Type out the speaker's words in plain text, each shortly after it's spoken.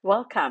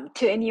Welcome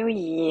to a new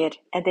year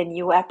and a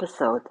new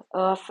episode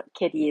of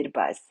Career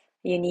Buzz,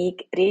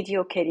 unique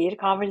radio career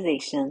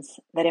conversations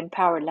that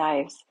empower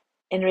lives,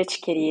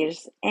 enrich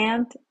careers,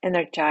 and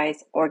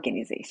energize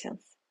organizations.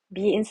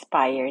 Be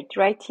inspired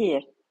right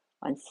here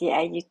on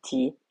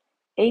CIUT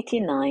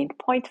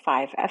 89.5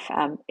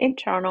 FM in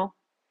Toronto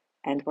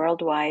and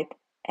worldwide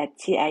at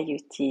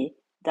ciut.fm.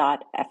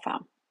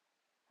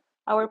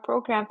 Our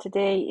program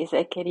today is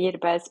a Career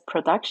Buzz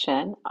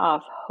production of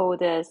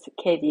Hoda's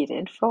Career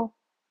Info.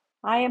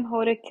 I am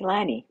Hoda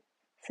Kilani,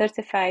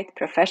 certified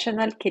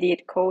professional career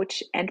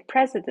coach and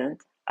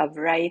president of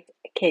Rauth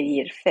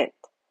Career Fit,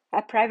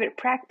 a private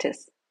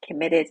practice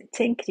committed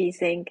to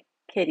increasing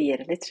career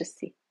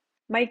literacy.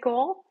 My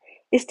goal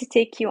is to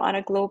take you on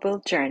a global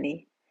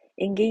journey,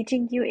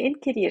 engaging you in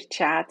career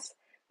chats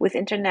with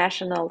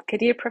international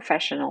career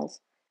professionals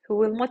who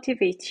will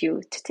motivate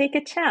you to take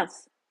a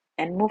chance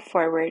and move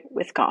forward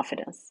with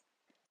confidence.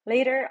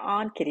 Later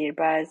on Career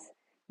Buzz,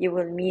 you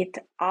will meet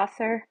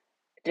author,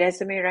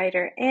 resume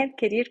writer, and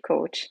career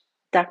coach,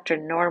 Dr.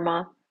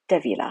 Norma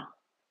Dávila.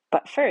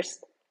 But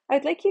first,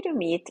 I'd like you to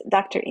meet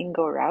Dr.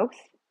 Ingo Rauth,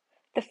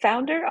 the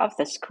founder of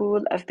the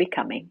School of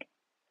Becoming,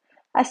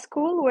 a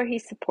school where he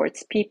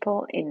supports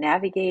people in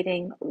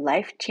navigating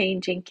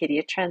life-changing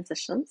career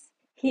transitions.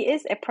 He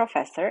is a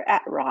professor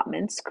at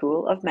Rotman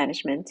School of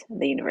Management,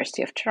 the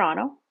University of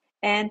Toronto,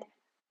 and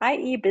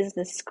IE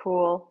Business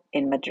School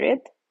in Madrid,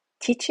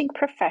 teaching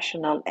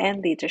professional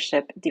and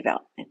leadership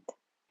development.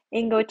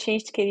 Ingo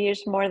changed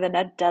careers more than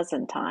a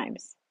dozen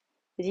times,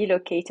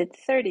 relocated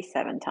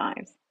 37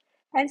 times,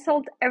 and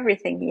sold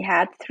everything he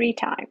had 3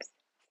 times.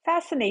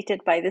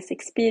 Fascinated by this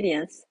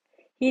experience,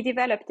 he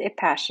developed a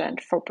passion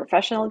for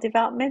professional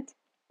development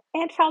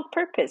and found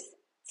purpose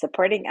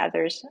supporting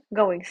others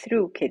going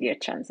through career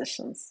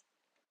transitions.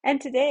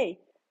 And today,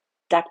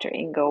 Dr.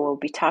 Ingo will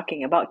be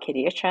talking about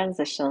career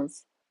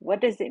transitions.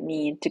 What does it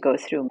mean to go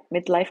through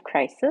midlife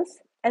crisis,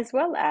 as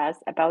well as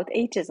about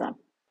ageism?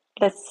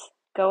 Let's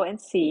go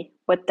and see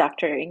what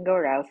Dr. Ingo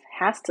Rauth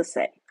has to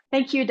say.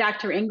 Thank you,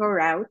 Dr. Ingo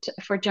Rauth,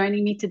 for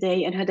joining me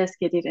today in Huda's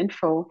Career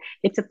Info.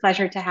 It's a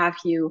pleasure to have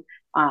you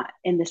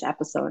in this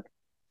episode.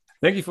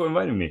 Thank you for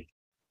inviting me.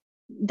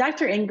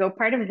 Dr. Ingo,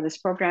 part of this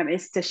program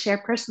is to share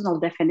personal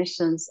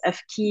definitions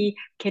of key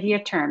career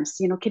terms.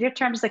 Career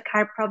terms that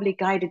probably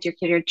guided your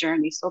career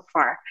journey so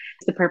far.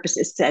 The purpose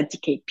is to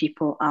educate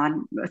people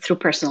through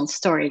personal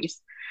stories.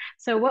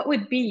 So what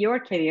would be your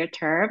career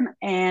term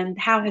and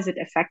how has it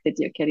affected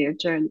your career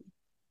journey?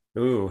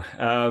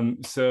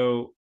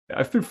 So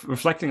I've been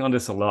reflecting on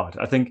this a lot.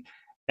 I think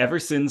ever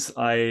since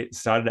I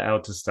started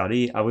out to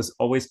study, I was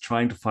always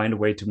trying to find a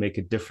way to make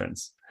a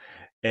difference.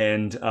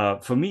 And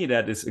for me,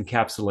 that is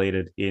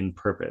encapsulated in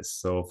purpose.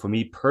 So for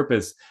me,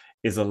 purpose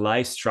is a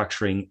life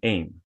structuring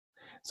aim.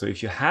 So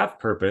if you have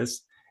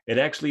purpose, it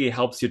actually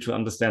helps you to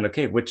understand,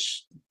 okay,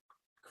 which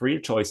career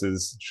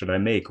choices should I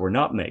make or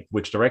not make?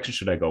 Which direction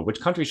should I go?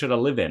 Which country should I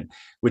live in?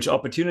 Which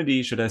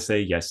opportunity should I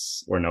say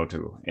yes or no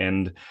to?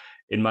 And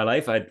in my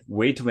life, I had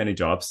way too many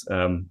jobs.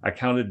 I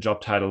counted job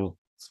titles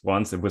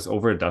once, it was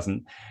over a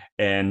dozen.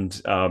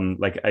 And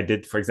like I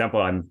did, for example,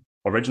 I'm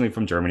originally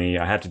from Germany.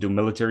 I had to do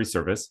military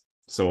service.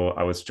 So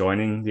I was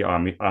joining the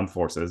armed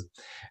forces.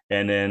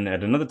 And then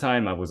at another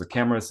time, I was a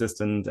camera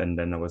assistant, and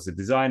then I was a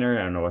designer,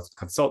 and I was a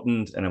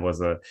consultant, and I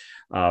was a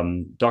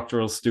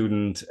doctoral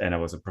student, and I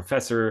was a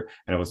professor,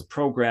 and I was a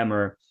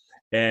programmer.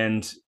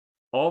 And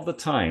all the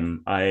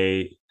time,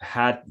 I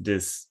had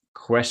this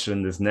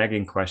question, this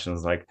nagging question,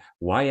 is like,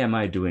 why am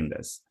I doing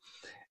this?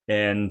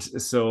 And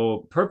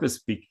so purpose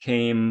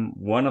became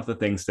one of the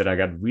things that I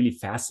got really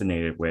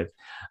fascinated with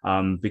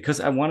because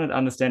I wanted to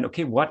understand,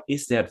 okay, what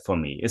is that for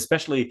me?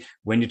 Especially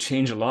when you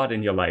change a lot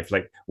in your life,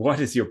 like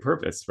what is your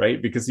purpose,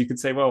 right? Because you could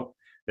say, well,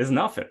 there's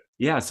nothing.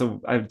 Yeah, so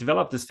I've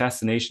developed this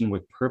fascination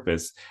with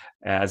purpose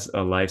as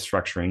a life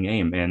structuring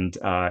aim. And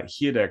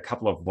here there are a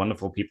couple of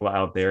wonderful people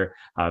out there,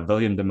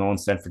 William Demone,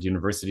 Stanford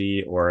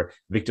University, or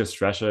Victor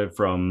Strescher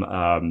from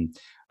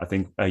I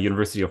think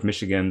University of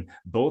Michigan,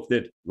 both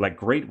did like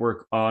great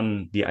work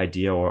on the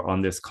idea or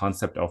on this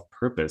concept of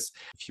purpose.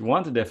 If you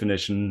want a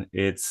definition,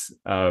 it's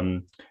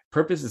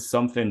purpose is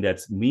something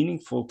that's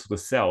meaningful to the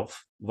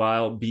self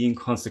while being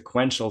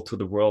consequential to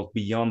the world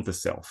beyond the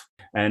self.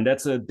 And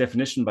that's a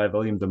definition by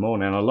William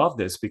Demone. And I love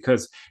this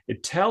because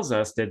it tells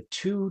us that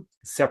two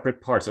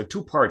separate parts or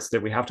two parts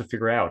that we have to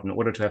figure out in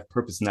order to have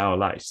purpose in our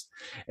lives.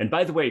 And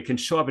by the way, it can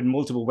show up in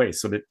multiple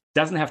ways. So that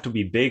doesn't have to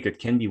be big. It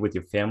can be with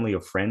your family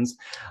or friends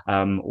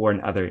or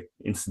in other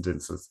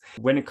instances.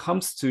 When it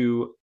comes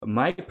to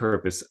my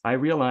purpose, I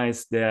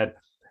realized that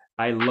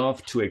I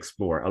love to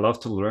explore. I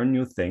love to learn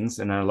new things,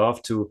 and I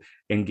love to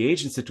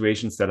engage in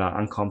situations that are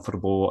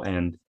uncomfortable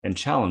and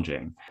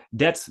challenging.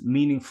 That's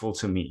meaningful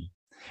to me.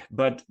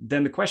 But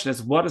then the question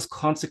is, what is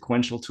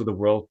consequential to the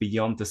world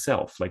beyond the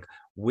self? Like,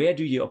 where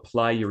do you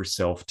apply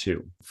yourself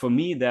to? For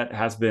me, that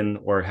has been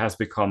or has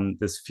become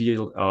this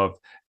field of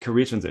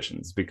career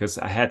transitions because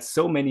I had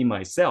so many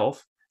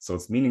myself, so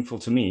it's meaningful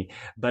to me.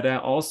 But I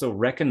also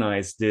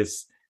recognize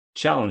this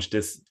challenge,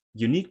 this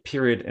unique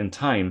period in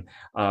time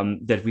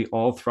that we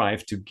all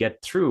thrive to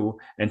get through,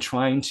 and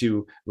trying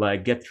to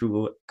like get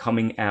through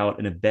coming out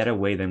in a better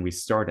way than we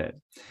started.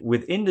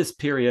 Within this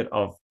period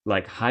of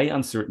like high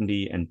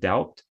uncertainty and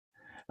doubt,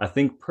 I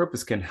think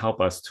purpose can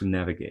help us to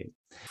navigate.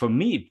 For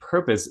me,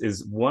 purpose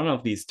is one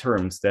of these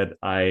terms that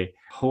I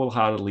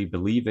wholeheartedly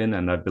believe in,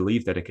 and I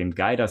believe that it can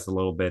guide us a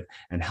little bit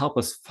and help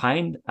us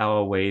find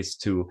our ways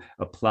to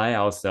apply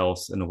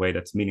ourselves in a way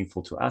that's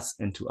meaningful to us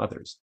and to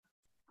others.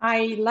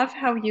 I love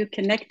how you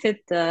connected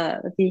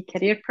the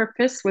career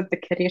purpose with the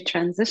career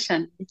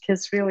transition,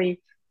 because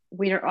really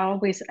we are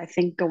always, I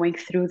think, going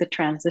through the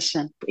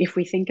transition if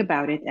we think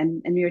about it.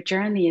 And your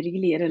journey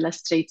really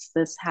illustrates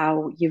this,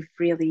 how you've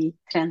really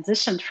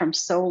transitioned from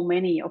so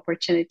many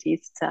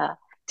opportunities to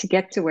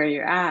get to where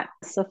you're at.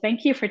 So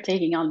thank you for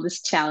taking on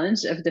this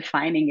challenge of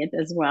defining it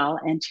as well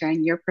and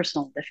sharing your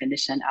personal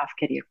definition of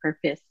career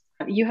purpose.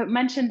 You have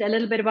mentioned a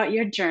little bit about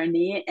your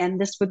journey, and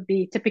this would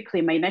be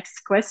typically my next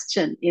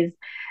question is,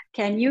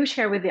 can you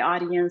share with the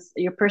audience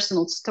your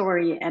personal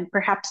story and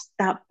perhaps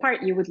that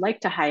part you would like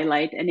to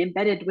highlight, and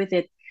embedded with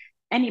it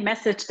any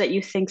message that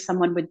you think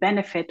someone would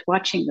benefit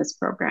watching this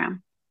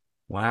program?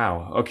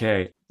 Wow.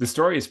 Okay. The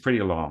story is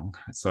pretty long,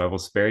 so I will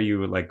spare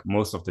you like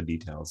most of the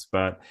details.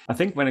 But I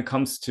think when it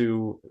comes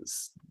to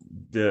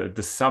the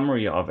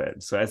summary of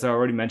it, so as I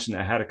already mentioned,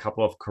 I had a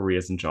couple of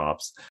careers and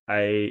jobs.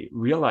 I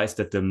realized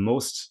that the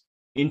most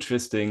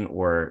interesting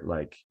or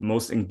like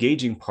most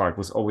engaging part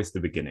was always the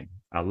beginning.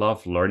 I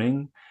love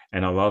learning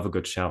and I love a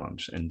good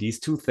challenge. And these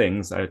two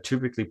things are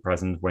typically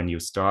present when you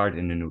start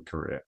in a new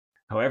career.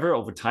 However,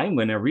 over time,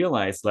 when I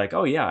realized like,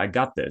 oh yeah, I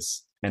got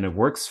this and it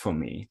works for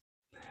me,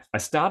 I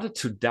started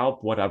to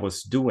doubt what I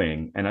was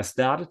doing, and I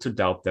started to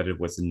doubt that it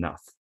was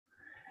enough.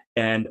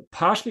 And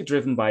partially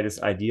driven by this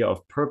idea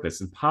of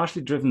purpose, and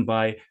partially driven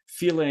by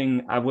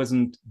feeling I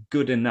wasn't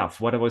good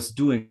enough, what I was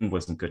doing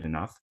wasn't good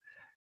enough,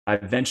 I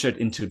ventured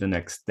into the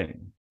next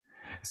thing.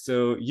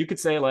 So you could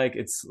say like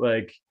it's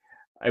like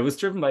I was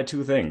driven by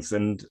two things,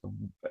 and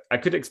I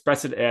could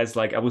express it as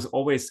like I was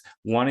always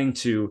wanting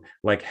to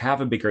like have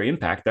a bigger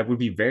impact. That would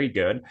be very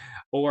good.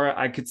 Or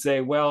I could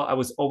say, well, I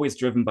was always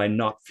driven by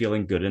not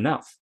feeling good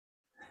enough.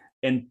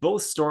 And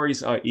both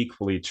stories are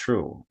equally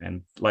true.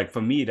 And like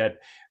for me, that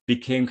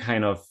became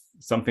kind of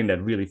something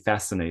that really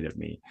fascinated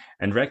me.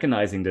 And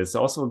recognizing this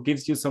also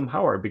gives you some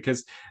power,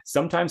 because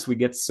sometimes we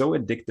get so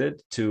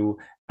addicted to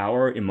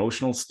our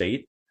emotional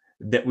state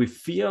that we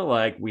feel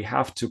like we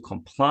have to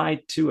comply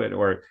to it,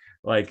 or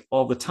like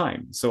all the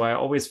time. So I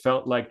always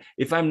felt like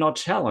if I'm not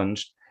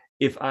challenged,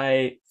 if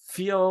I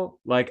feel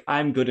like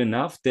I'm good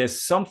enough,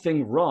 there's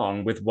something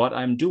wrong with what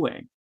I'm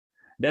doing.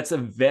 That's a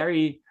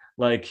very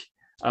like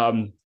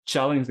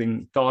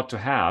challenging thought to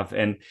have,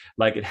 and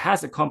like it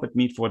has accompanied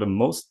me for the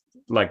most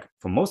like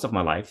for most of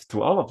my life,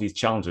 through all of these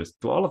challenges,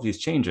 through all of these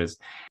changes.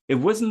 It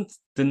wasn't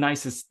the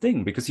nicest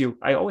thing, because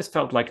I always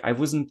felt like I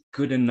wasn't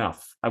good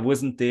enough, I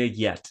wasn't there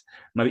yet,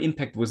 my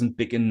impact wasn't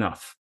big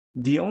enough.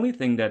 The only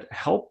thing that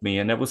helped me,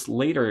 and that was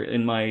later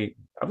in my,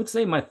 I would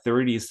say my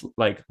 30s,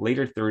 like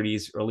later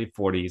 30s, early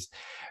 40s,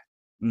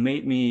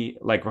 made me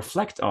like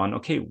reflect on,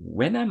 okay,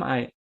 when am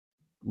I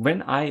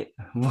when I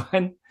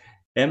when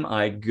am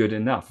I good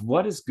enough?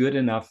 What is good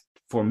enough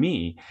for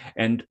me?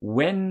 And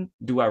when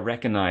do I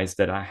recognize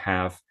that I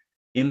have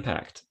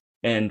impact?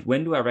 And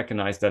when do I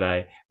recognize that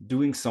I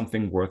doing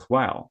something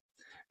worthwhile?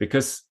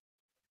 Because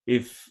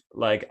if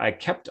like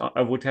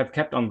I would have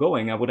kept on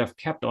going, I would have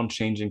kept on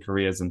changing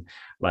careers and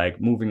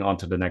like moving on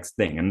to the next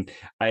thing. And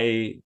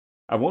I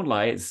won't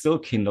lie, it still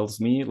kindles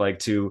me like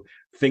to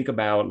think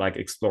about like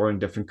exploring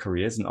different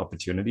careers and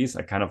opportunities.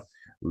 I kind of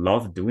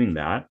love doing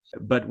that.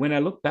 But when I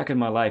look back in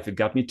my life, it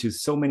got me to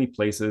so many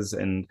places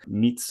and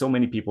meet so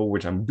many people,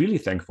 which I'm really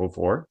thankful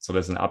for. So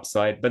there's an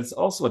upside, but it's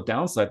also a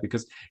downside,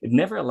 because it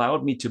never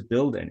allowed me to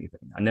build anything.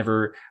 I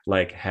never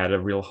like had a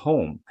real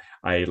home.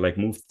 I like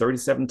moved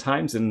 37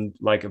 times in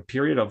like a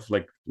period of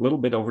like a little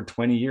bit over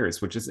 20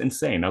 years, which is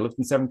insane. I lived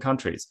in 7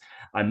 countries.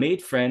 I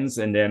made friends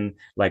and then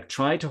like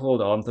tried to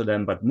hold on to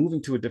them, but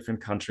moving to a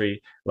different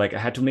country, like I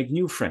had to make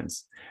new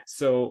friends.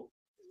 So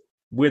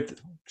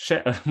with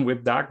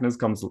with darkness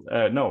comes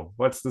no,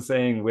 what's the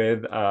saying,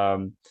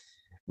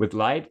 with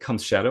light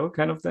comes shadow,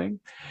 kind of thing.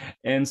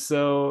 And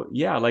so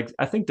yeah, like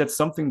I think that's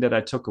something that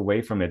I took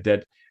away from it,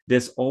 that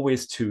there's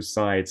always two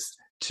sides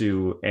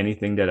to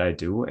anything that I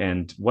do.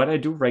 And what I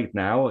do right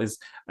now is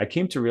I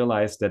came to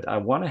realize that I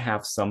want to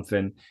have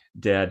something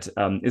that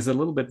is a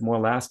little bit more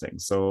lasting.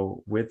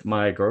 So with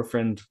my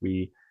girlfriend,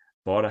 we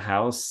bought a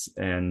house,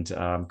 and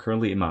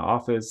currently in my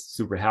office,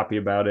 super happy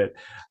about it.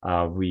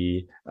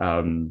 We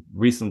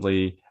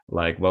recently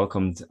like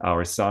welcomed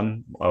our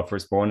son, our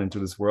firstborn, into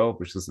this world,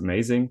 which was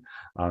amazing.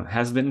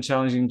 Has been a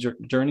challenging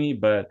journey,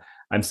 but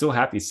I'm so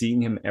happy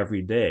seeing him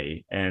every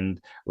day,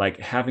 and like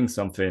having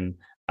something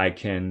I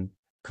can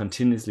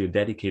continuously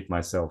dedicate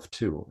myself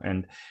to.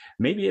 And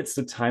maybe it's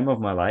the time of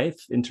my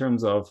life in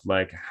terms of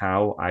like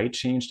how I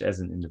changed as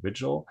an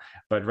individual,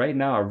 but right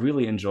now I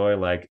really enjoy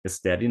like a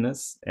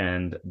steadiness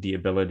and the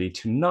ability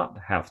to not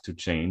have to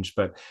change,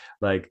 but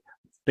like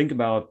think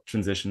about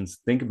transitions,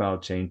 think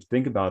about change,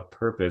 think about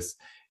purpose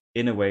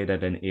in a way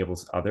that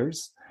enables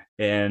others,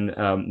 and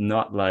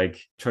not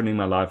like turning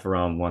my life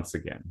around once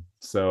again.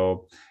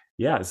 So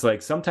yeah, it's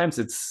like sometimes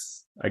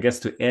it's, I guess,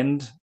 to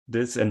end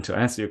this and to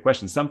answer your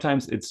question,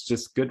 sometimes it's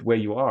just good where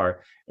you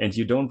are and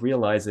you don't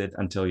realize it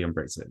until you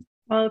embrace it.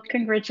 Well,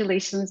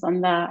 congratulations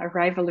on the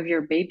arrival of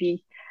your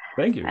baby.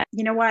 Thank you.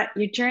 You know what?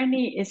 Your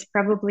journey is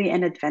probably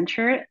an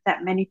adventure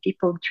that many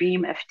people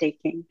dream of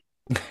taking.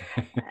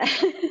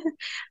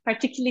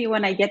 Particularly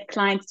when I get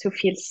clients who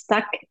feel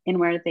stuck in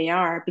where they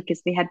are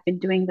because they had been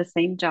doing the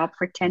same job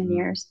for 10 Mhm.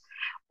 years,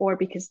 or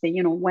because they,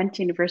 went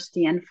to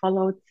university and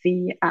followed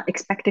the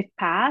expected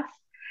path.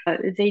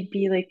 They'd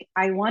be like,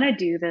 I want to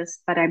do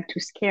this, but I'm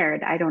too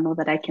scared. I don't know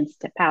that I can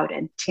step out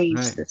and change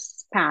Right.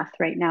 this path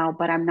right now,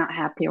 but I'm not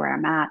happy where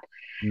I'm at.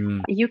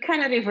 Mm. You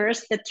kind of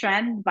reverse the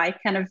trend by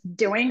kind of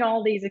doing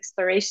all these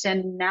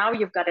exploration. Now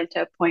you've got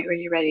into a point where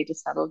you're ready to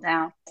settle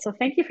down. So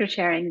thank you for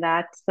sharing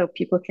that so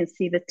people can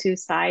see the two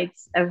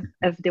sides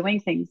of doing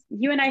things.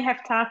 You and I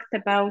have talked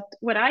about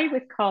what I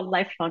would call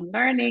lifelong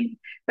learning,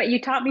 but you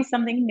taught me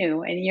something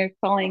new and you're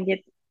calling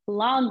it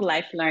long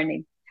life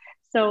learning.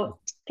 So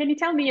can you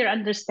tell me your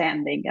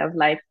understanding of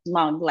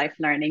long life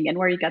learning and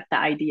where you got the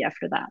idea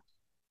for that?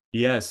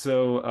 Yeah.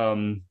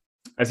 So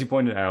as you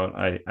pointed out,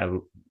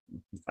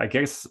 I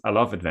guess I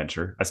love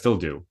adventure. I still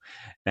do.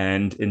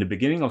 And in the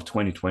beginning of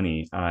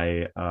 2020,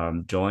 I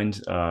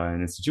joined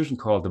an institution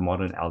called the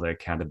Modern Elder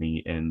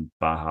Academy in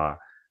Baja,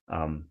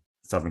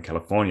 Southern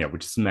California,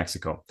 which is in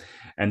Mexico.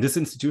 And this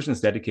institution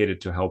is dedicated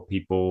to help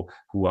people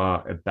who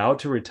are about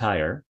to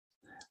retire,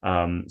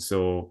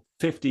 so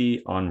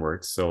 50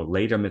 onwards, so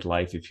later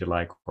midlife, if you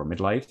like, or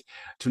midlife,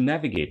 to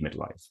navigate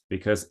midlife.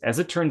 Because as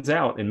it turns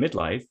out in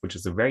midlife, which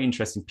is a very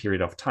interesting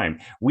period of time,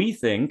 we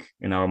think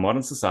in our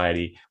modern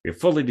society, we're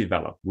fully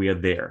developed, we are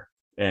there.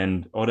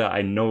 And Oda,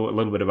 I know a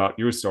little bit about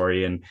your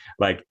story, and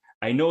like,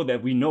 I know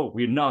that we know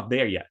we're not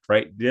there yet,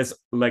 right? There's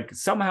like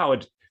somehow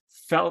it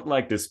felt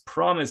like this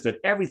promise that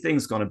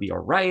everything's going to be all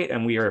right,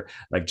 and we are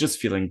like just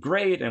feeling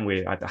great, and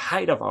we're at the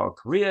height of our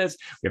careers,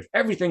 we have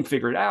everything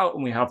figured out,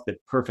 and we have the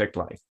perfect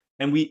life,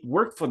 and we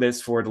worked for this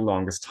for the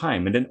longest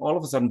time, and then all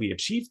of a sudden we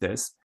achieved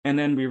this, and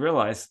then we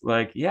realized,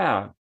 like,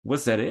 yeah,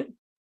 was that it?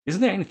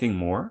 Isn't there anything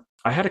more?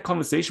 I had a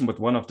conversation with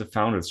one of the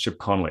founders, Chip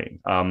Conley,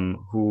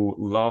 who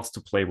loves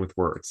to play with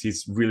words.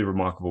 He's really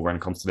remarkable when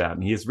it comes to that,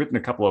 and he has written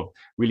a couple of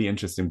really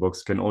interesting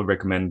books. Can only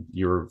recommend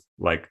your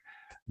like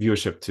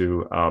viewership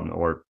to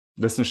or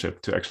listenership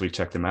to actually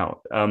check them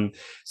out.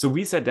 So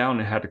we sat down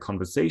and had a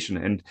conversation,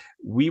 and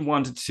we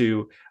wanted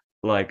to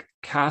like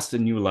cast a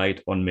new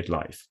light on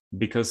midlife,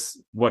 because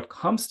what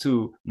comes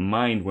to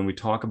mind when we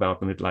talk about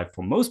the midlife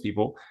for most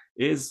people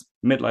is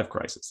midlife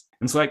crisis.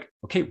 And it's like,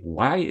 okay,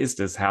 why is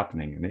this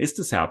happening? And is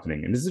this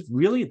happening? And is it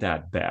really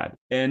that bad?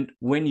 And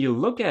when you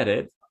look at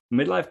it,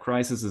 midlife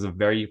crisis is a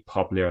very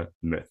popular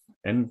myth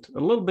and a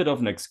little bit of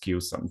an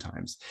excuse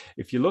sometimes.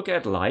 If you look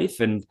at life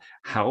and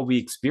how we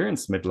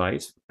experience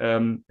midlife,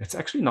 it's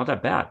actually not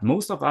that bad.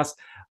 Most of us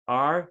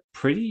are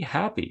pretty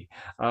happy.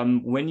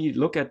 When you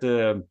look at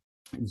the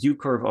U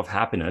curve of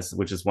happiness,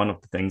 which is one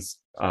of the things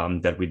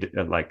that we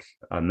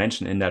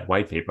mentioned in that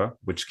white paper,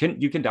 which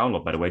you can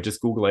download, by the way.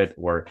 Just Google it,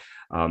 or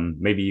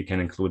maybe you can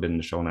include it in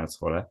the show notes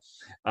for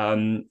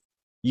that.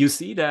 You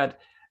see that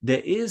there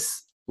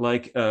is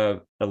like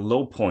a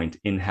low point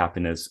in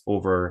happiness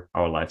over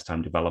our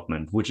lifetime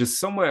development, which is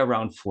somewhere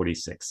around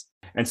 46.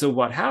 And so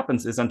what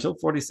happens is until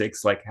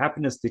 46, like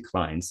happiness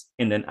declines.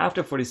 And then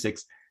after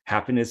 46,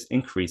 happiness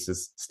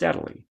increases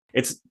steadily.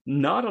 It's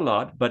not a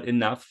lot, but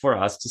enough for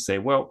us to say,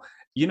 well,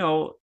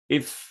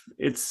 if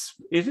it's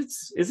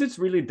is it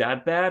really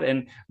that bad?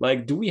 And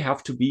like, do we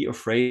have to be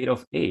afraid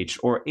of age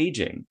or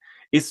aging?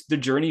 Is the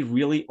journey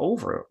really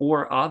over,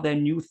 or are there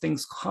new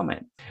things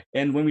coming?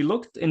 And when we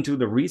looked into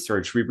the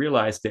research, we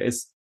realized there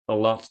is a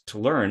lot to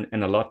learn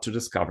and a lot to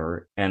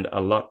discover and a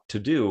lot to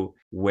do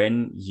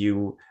when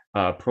you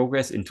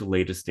progress into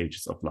later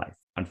stages of life.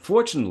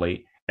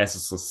 Unfortunately, as a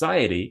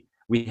society,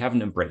 we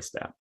haven't embraced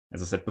that.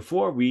 As I said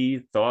before,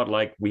 we thought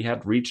like we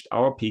had reached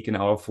our peak in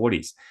our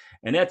 40s.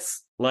 And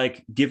that's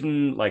like,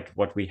 given like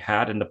what we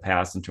had in the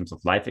past in terms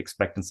of life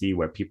expectancy,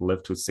 where people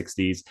live to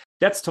 60s,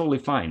 that's totally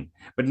fine.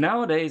 But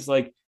nowadays,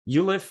 like,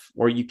 you live,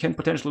 or you can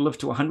potentially live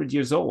to 100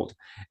 years old.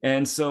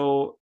 And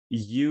so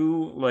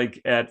you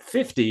like at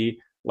 50,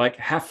 like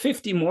have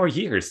 50 more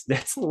years.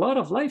 That's a lot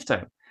of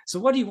lifetime. So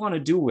what do you want to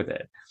do with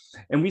it?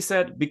 And we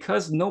said,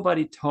 because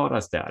nobody taught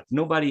us that,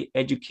 nobody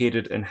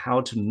educated in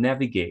how to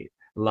navigate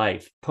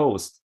life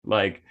post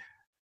like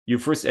your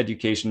first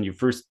education, your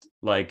first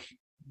like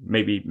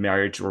maybe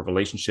marriage or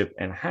relationship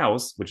and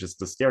house, which is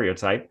the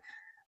stereotype,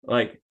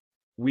 like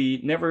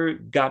we never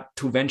got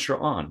to venture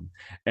on.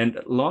 And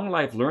long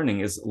life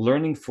learning is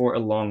learning for a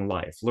long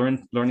life,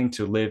 learning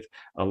to live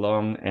a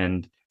long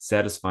and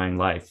satisfying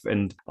life.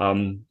 And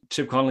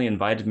Chip Conley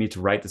invited me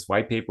to write this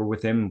white paper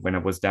with him when I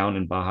was down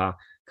in Baja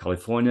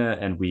California,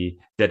 and we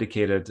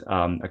dedicated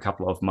a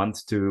couple of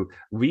months to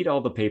read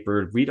all the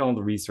paper, read all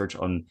the research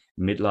on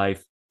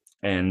midlife,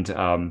 and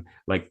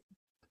like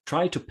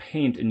try to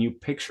paint a new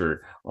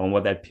picture on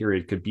what that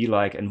period could be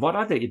like and what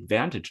are the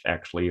advantage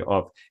actually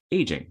of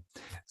aging.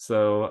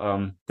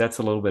 So that's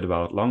a little bit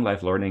about long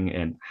life learning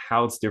and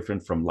how it's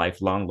different from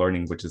lifelong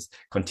learning, which is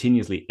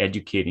continuously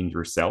educating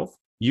yourself,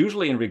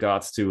 usually in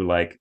regards to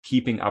like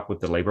keeping up with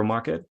the labor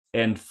market.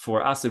 And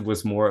for us, it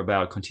was more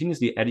about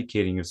continuously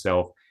educating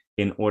yourself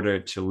in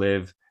order to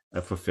live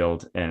a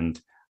fulfilled and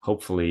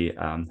hopefully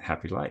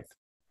happy life.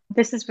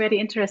 This is very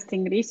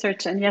interesting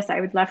research. And yes, I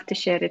would love to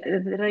share it.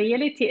 The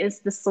reality is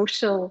the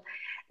social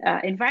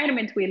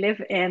environment we live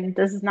in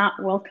does not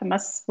welcome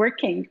us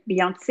working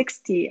beyond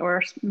 60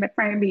 or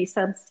maybe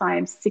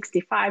sometimes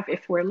 65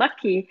 if we're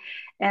lucky.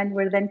 And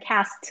we're then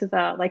cast to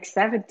the like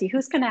 70.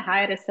 Who's going to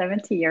hire a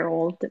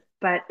 70-year-old?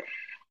 But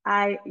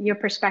your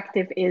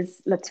perspective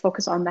is let's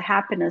focus on the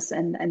happiness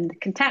and the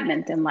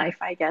contentment in life.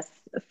 I guess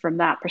from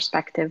that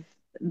perspective,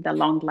 the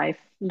long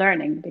life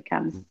learning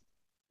becomes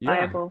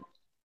viable.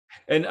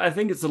 And I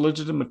think it's a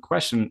legitimate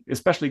question,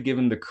 especially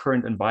given the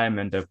current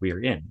environment that we are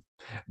in.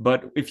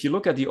 But if you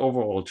look at the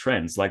overall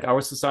trends, like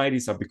our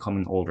societies are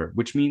becoming older,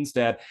 which means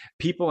that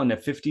people in their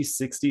 50s,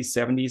 60s,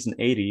 70s, and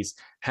 80s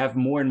have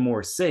more and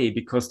more say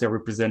because they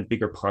represent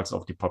bigger parts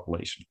of the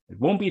population. It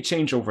won't be a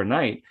change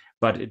overnight,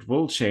 but it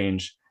will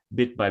change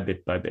bit by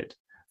bit by bit.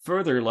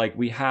 Further, like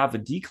we have a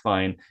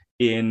decline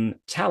in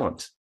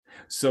talent.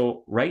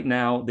 So right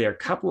now, there are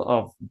a couple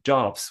of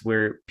jobs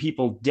where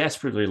people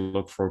desperately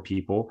look for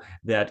people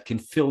that can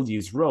fill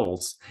these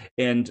roles.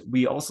 And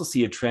we also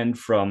see a trend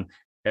from,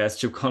 as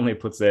Chip Conley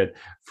puts it,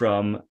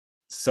 from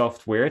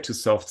software to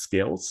soft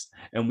skills.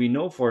 And we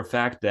know for a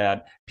fact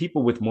that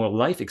people with more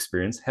life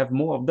experience have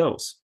more of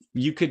those.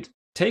 You could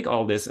take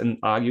all this and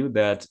argue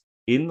that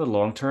in the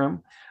long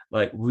term,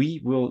 like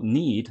we will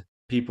need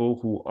people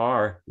who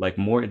are like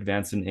more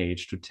advanced in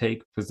age to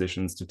take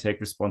positions, to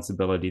take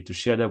responsibility, to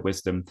share their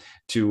wisdom,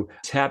 to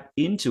tap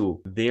into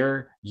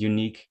their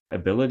unique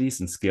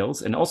abilities and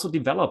skills and also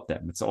develop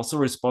them. It's also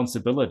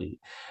responsibility.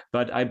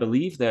 But I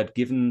believe that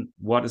given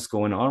what is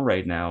going on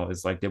right now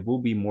is like there will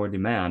be more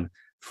demand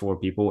for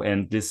people,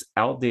 and this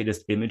outdated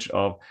image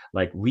of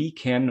like we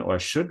can or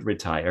should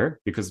retire,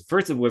 because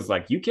first it was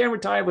like you can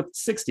retire with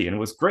 60 and it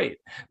was great,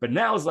 but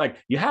now it's like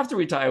you have to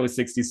retire with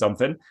 60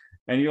 something.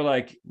 And you're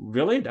like,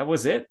 really? That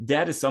was it?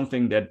 That is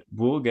something that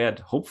will get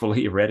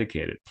hopefully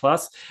eradicated.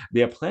 Plus,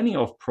 there are plenty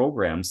of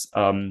programs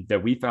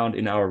that we found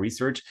in our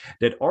research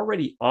that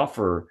already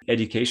offer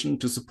education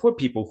to support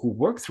people who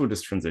work through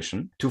this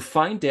transition to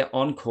find their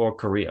encore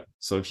career.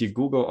 So if you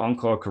Google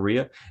encore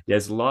career,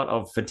 there's a lot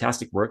of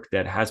fantastic work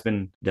that has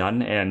been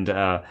done and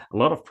a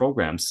lot of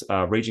programs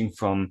ranging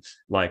from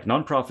like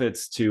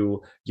nonprofits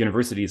to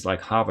universities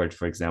like Harvard,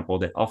 for example,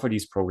 that offer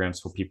these programs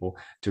for people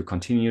to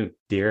continue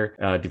their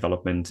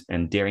development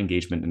and their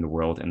engagement in the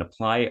world and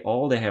apply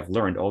all they have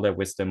learned, all their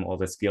wisdom, all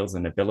their skills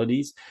and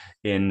abilities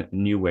in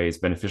new ways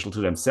beneficial to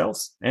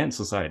themselves and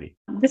society.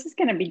 This is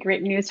going to be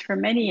great news for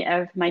many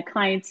of my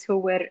clients who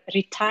were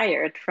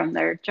retired from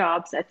their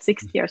jobs at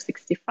 60 or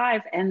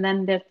 65, and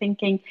then they're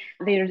thinking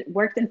they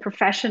worked in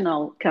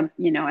professional,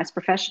 as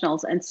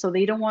professionals, and so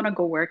they don't want to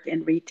go work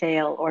in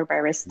retail or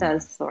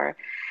baristas or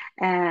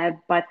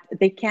but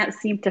they can't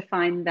seem to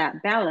find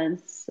that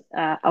balance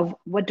of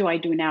what do I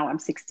do now? I'm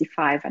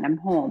 65 and I'm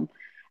home.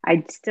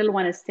 I still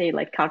want to stay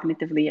like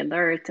cognitively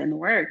alert and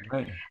work,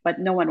 but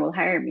no one will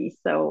hire me.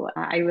 So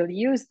I will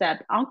use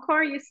that.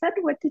 Encore, you said,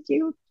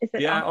 is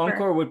it Encore?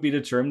 Encore would be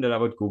the term that I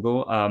would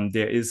Google.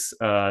 There is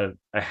a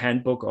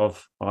handbook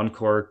of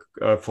Encore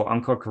for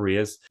Encore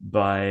careers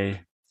by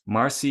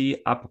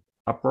Marcy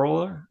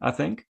Uproller, I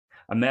think,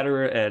 a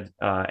matter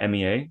at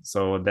MEA.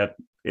 So that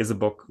is a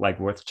book like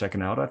worth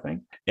checking out, I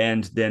think.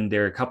 And then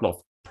there are a couple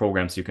of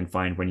programs you can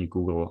find when you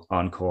Google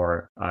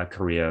Encore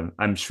career.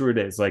 I'm sure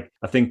there's like,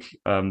 I think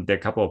there are a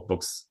couple of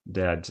books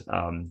that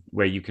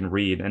where you can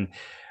read. And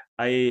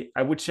I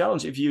would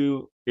challenge if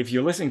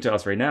you're listening to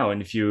us right now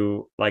and if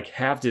you like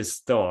have this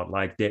thought,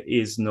 like there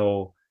is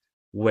no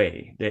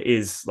way, there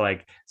is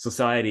like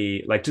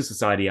society, like to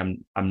society,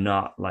 I'm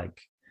not like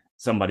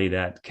somebody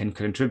that can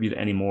contribute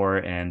anymore.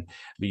 And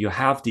you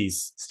have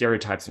these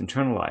stereotypes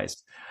internalized.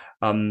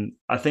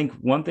 I think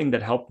one thing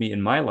that helped me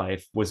in my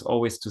life was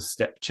always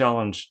to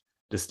challenge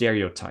the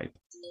stereotype,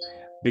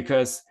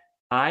 because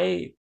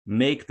I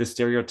make the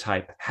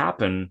stereotype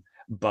happen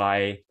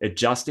by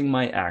adjusting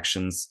my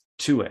actions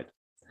to it.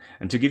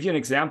 And to give you an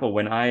example,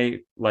 when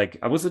I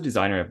was a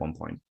designer at one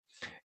point,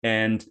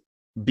 and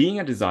being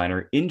a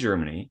designer in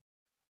Germany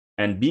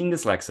and being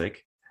dyslexic,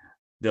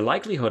 the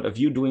likelihood of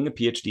you doing a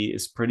PhD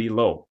is pretty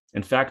low.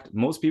 In fact,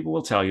 most people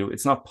will tell you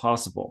it's not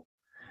possible.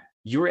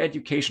 Your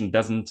education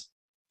doesn't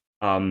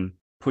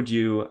put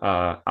you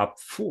up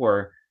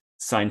for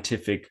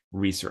scientific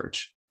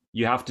research.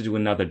 You have to do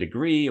another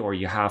degree or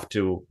you have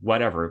to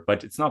whatever,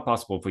 but it's not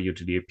possible for you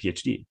to do a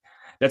PhD.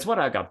 That's what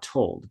I got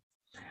told.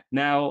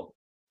 Now,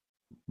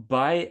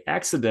 by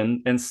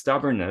accident and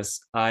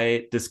stubbornness,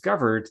 I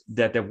discovered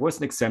that there was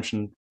an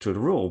exemption to the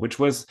rule, which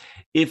was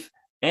if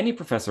any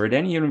professor at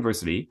any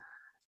university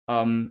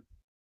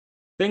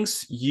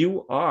thinks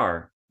you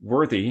are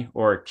worthy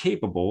or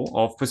capable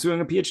of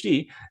pursuing a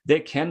PhD, they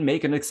can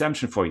make an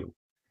exemption for you.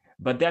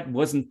 But that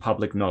wasn't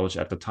public knowledge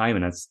at the time,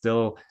 and I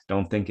still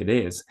don't think it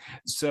is.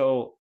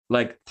 So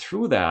like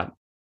through that,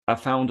 I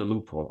found a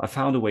loophole. I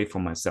found a way for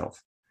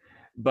myself.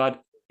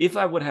 But if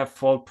I would have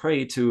fallen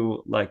prey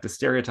to like the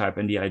stereotype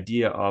and the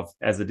idea of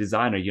as a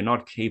designer, you're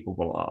not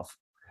capable of,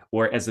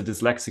 or as a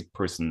dyslexic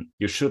person,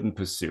 you shouldn't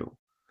pursue,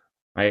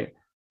 right?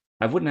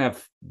 I wouldn't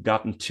have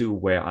gotten to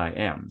where I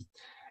am.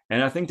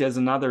 And I think there's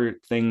another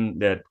thing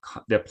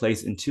that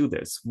plays into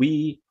this.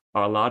 We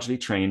are largely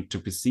trained to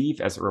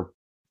perceive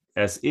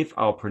as if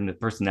our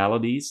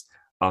personalities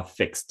are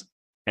fixed,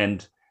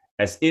 and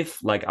as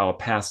if like our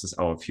past is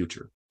our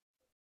future.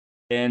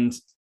 And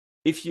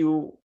if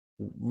you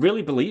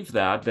really believe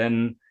that,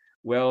 then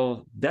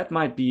well, that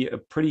might be a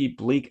pretty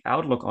bleak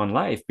outlook on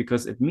life,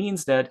 because it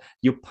means that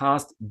your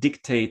past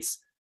dictates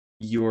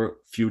your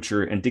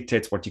future and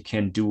dictates what you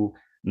can do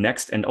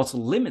next, and also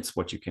limits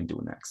what you can do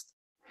next.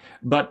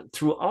 But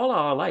through all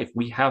our life,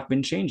 we have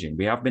been changing,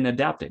 we have been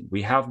adapting,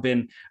 we have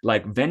been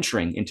like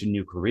venturing into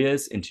new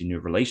careers, into new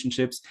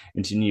relationships,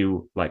 into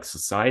new like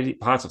society,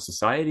 parts of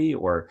society,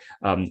 or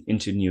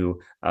into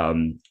new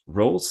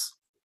roles,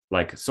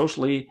 like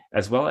socially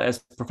as well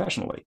as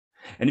professionally.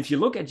 And if you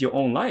look at your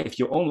own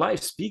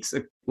life speaks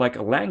like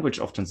a language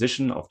of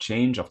transition, of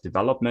change, of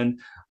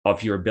development,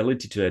 of your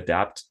ability to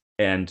adapt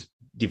and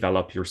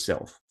develop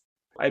yourself.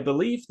 I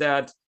believe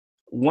that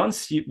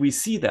once we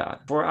see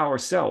that for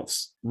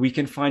ourselves, we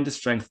can find the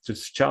strength to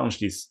challenge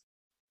these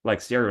like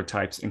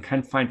stereotypes and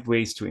can find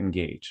ways to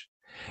engage.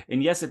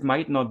 And yes, it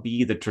might not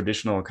be the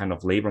traditional kind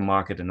of labor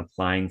market and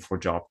applying for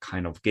job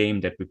kind of game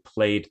that we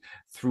played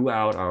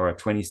throughout our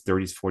 20s,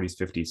 30s, 40s,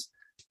 50s,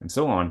 and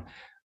so on.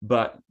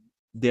 But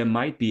there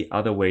might be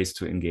other ways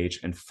to engage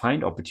and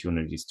find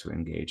opportunities to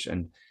engage.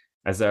 And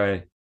as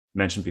I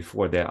mentioned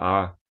before, there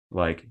are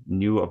like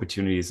new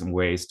opportunities and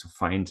ways to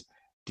find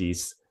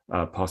these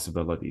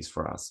possibilities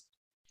for us.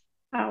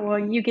 Well,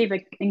 you gave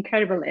an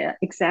incredible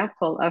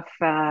example of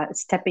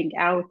stepping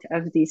out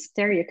of these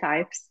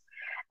stereotypes.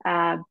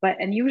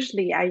 And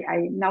usually,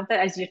 I now that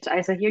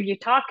as I hear you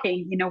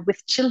talking,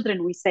 with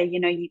children, we say,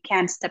 you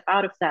can't step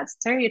out of that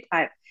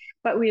stereotype,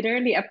 but we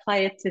rarely apply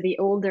it to the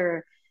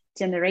older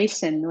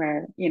generation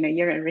where,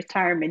 you're in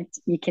retirement,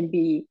 you can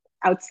be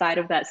outside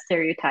of that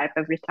stereotype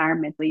of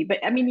retirement. But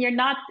I mean, you're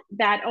not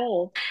that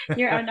old.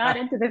 You are not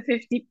into the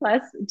 50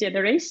 plus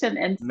generation.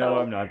 And so no,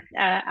 I'm not.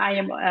 I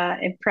am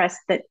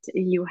impressed that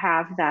you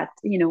have that,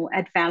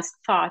 advanced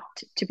thought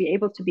to be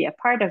able to be a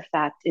part of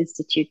that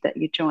institute that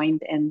you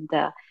joined and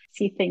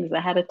see things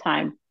ahead of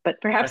time.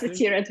 But perhaps it's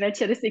your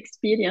adventurous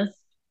experience.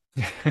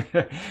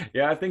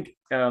 Yeah, I think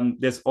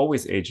there's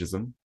always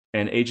ageism,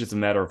 and age is a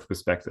matter of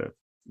perspective.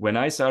 When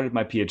I started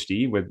my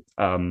PhD with,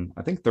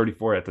 I think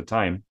 34 at the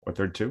time, or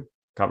 32,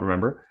 can't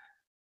remember,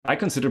 I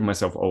considered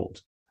myself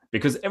old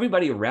because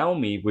everybody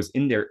around me was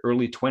in their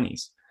early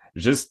 20s,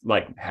 just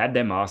like had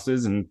their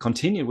masters and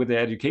continued with their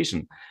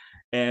education.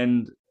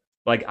 And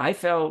like, I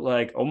felt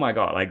like, oh my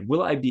God, like,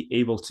 will I be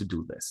able to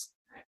do this?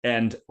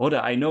 And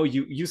Oda, I know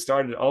you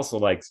started also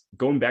like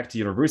going back to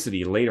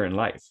university later in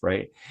life,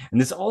 right? And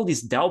there's all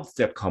these doubts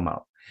that come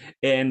up.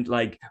 And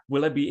like,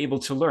 will I be able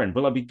to learn?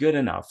 Will I be good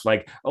enough?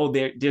 Like, oh,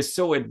 they're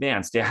so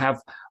advanced. They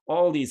have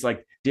all these,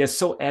 like, they're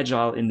so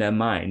agile in their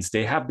minds.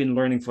 They have been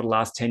learning for the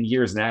last 10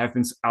 years, and I have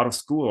been out of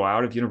school or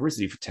out of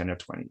university for 10 or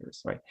 20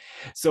 years, right?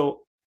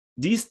 So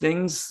these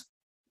things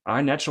are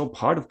a natural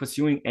part of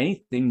pursuing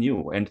anything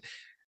new. And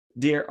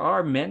they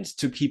are meant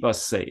to keep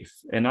us safe.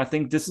 And I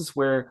think this is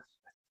where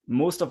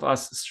most of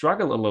us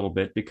struggle a little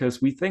bit,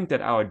 because we think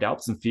that our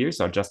doubts and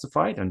fears are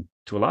justified, and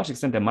to a large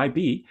extent they might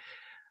be,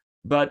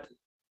 but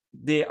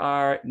they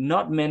are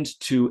not meant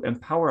to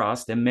empower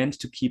us. They're meant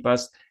to keep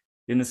us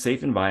in a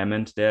safe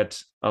environment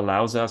that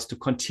allows us to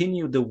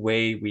continue the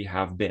way we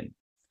have been.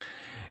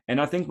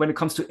 And I think when it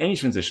comes to any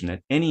transition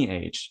at any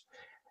age,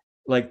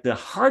 like, the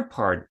hard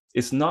part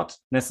is not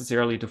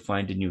necessarily to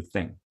find a new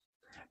thing.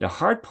 The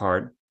hard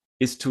part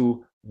is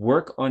to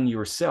work on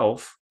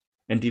yourself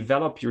and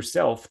develop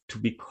yourself to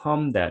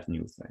become that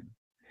new thing.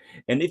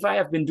 And if I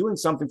have been doing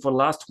something for the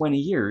last 20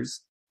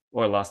 years,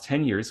 or last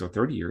 10 years or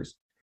 30 years,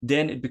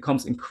 then it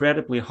becomes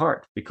incredibly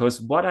hard, because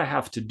what I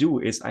have to do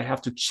is I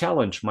have to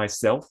challenge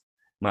myself,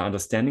 my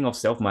understanding of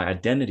self, my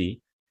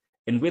identity,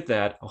 and with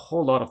that, a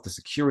whole lot of the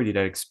security that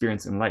I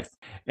experience in life.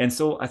 And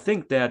so I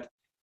think that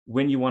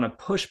when you want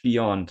to push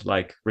beyond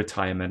like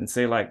retirement and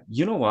say like,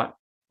 you know what,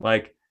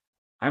 like,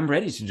 I'm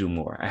ready to do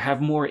more, I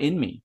have more in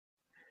me,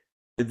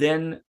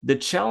 then the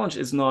challenge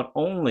is not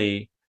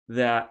only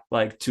that,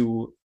 like,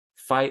 to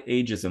fight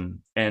ageism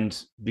and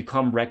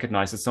become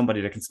recognized as somebody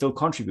that can still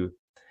contribute,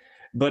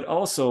 but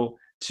also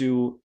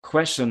to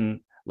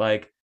question,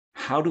 like,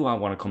 how do I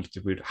want to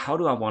contribute? How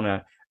do I want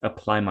to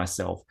apply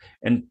myself?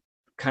 And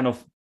kind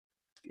of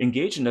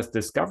engage in this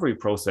discovery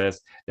process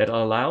that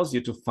allows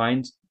you to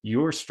find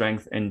your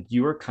strength and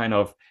your kind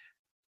of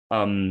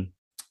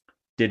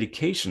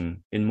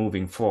dedication in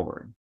moving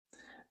forward.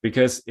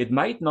 because it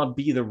might not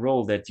be the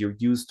role that you're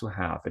used to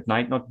have. It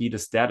might not be the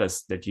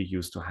status that you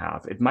used to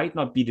have. It might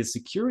not be the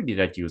security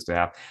that you used to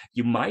have.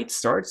 You might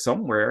start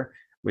somewhere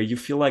where you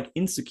feel like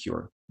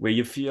insecure, where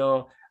you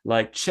feel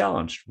like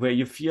challenged, where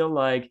you feel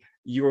like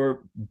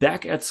you're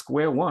back at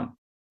square one.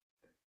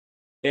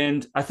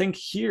 And I think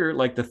here,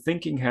 like the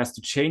thinking has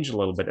to change a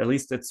little bit. At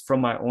least it's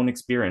from my own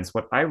experience.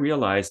 What I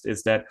realized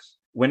is that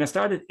when I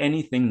started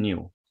anything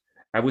new,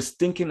 I was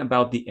thinking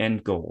about the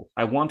end goal.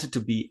 I wanted to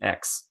be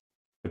X,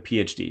 a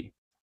PhD.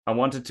 I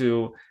wanted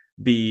to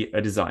be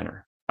a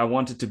designer. I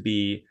wanted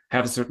to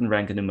have a certain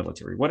rank in the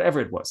military,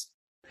 whatever it was.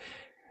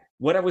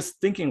 What I was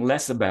thinking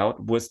less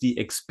about was the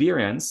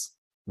experience,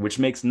 which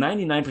makes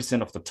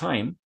 99% of the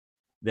time,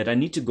 that I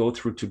need to go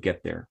through to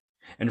get there.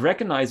 And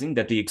recognizing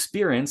that the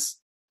experience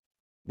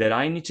that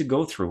I need to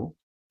go through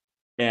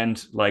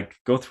and like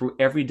go through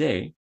every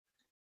day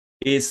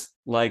is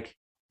like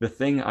the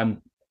thing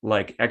I'm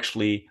like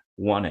actually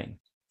wanting.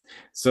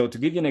 So to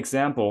give you an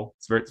example,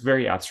 it's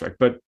very abstract,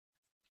 but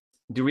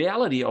the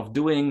reality of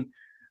doing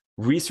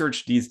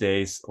research these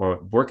days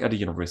or work at a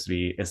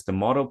university is the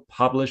motto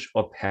publish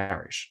or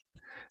perish.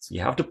 So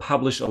you have to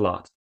publish a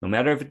lot, no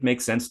matter if it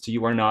makes sense to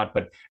you or not,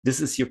 but this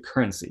is your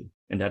currency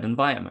in that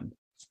environment.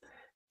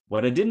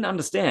 What I didn't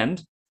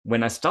understand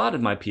when I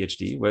started my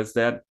PhD was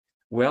that,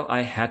 well,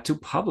 I had to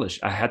publish,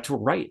 I had to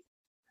write.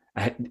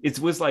 It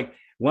was like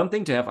one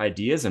thing to have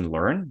ideas and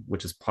learn,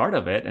 which is part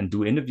of it, and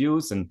do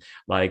interviews and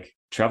like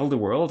travel the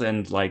world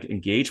and like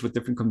engage with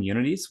different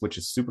communities, which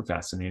is super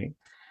fascinating.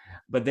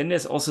 But then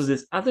there's also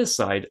this other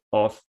side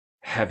of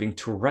having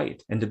to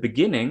write. In the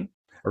beginning,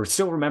 I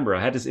still remember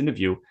I had this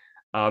interview.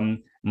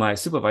 My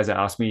supervisor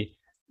asked me,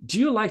 "Do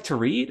you like to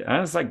read?" And I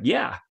was like,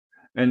 "Yeah."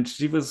 And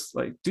she was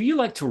like, "Do you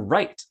like to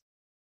write?"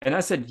 And I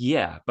said,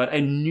 "Yeah," but I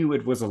knew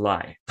it was a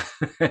lie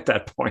at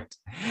that point.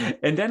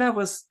 And then I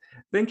was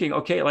thinking,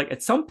 okay, like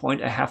at some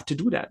point I have to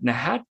do that. And I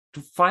had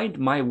to find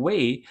my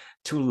way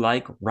to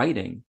like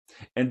writing.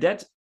 And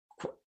that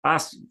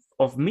asked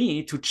of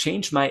me to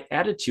change my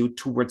attitude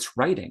towards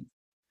writing.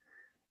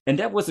 And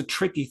that was a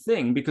tricky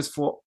thing because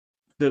for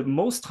the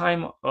most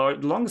time or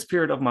the longest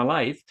period of my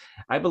life,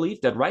 I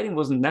believed that writing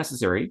wasn't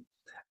necessary,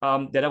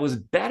 that I was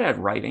bad at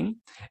writing,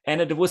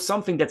 and that it was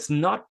something that's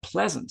not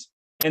pleasant.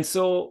 And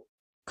so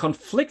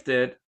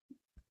conflicted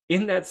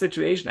in that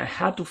situation, I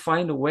had to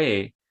find a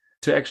way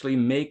to actually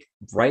make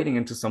writing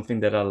into something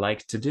that I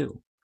like to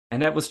do.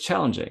 And that was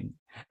challenging.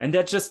 And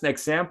that's just an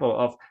example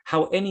of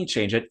how any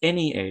change at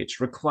any age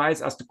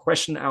requires us to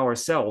question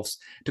ourselves,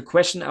 to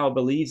question our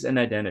beliefs and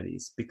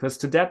identities. Because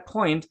to that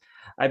point,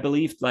 I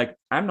believed like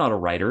I'm not a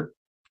writer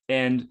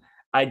and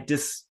I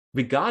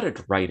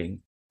disregarded writing.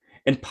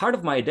 And part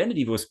of my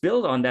identity was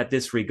built on that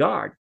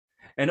disregard.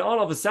 And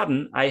all of a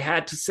sudden, I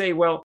had to say,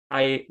 well,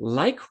 I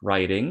like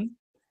writing,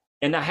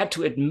 and I had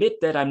to admit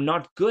that I'm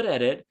not good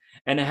at it,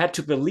 and I had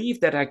to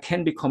believe that I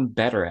can become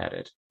better at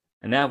it.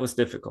 And that was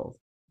difficult.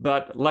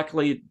 But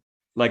luckily,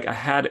 like I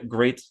had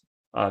great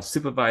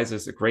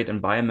supervisors, a great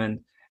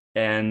environment,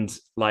 and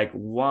like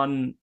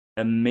one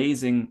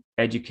amazing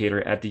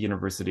educator at the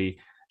university.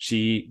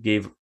 She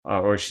gave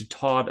or she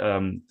taught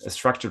a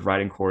structured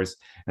writing course,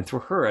 and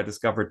through her, I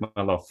discovered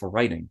my love for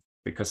writing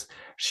because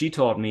she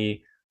taught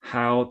me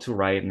how to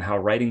write and how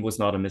writing was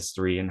not a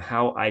mystery and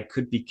how I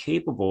could be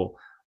capable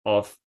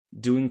of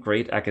doing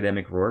great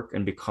academic work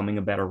and becoming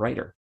a better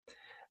writer.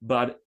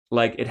 But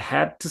like it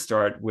had to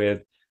start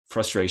with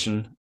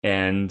frustration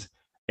and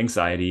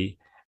anxiety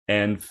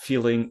and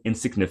feeling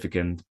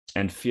insignificant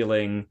and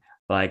feeling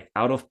like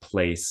out of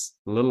place,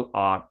 a little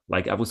odd,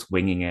 like I was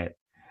winging it.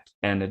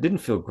 And it didn't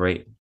feel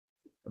great.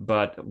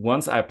 But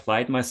once I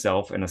applied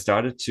myself and I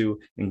started to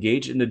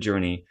engage in the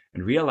journey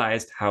and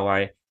realized how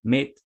I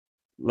made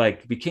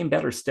like became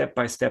better step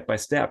by step by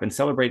step and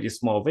celebrate these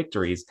small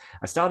victories,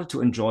 I started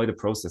to enjoy the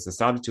process. I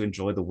started to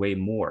enjoy the way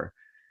more.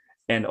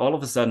 And all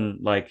of a sudden,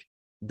 like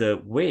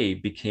the way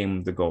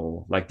became the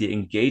goal, like the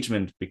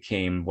engagement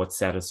became what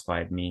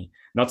satisfied me,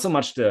 not so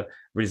much the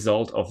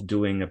result of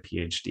doing a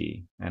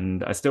PhD.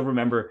 And I still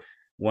remember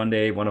one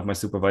day, one of my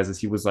supervisors,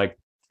 he was like,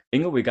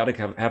 Ingo, we got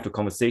to have the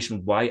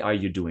conversation. Why are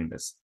you doing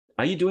this?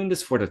 Are you doing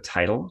this for the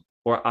title,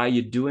 or are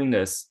you doing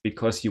this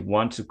because you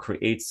want to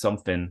create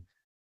something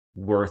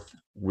worth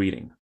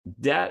reading?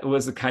 That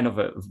was a kind of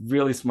a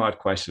really smart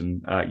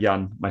question.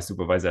 Jan, my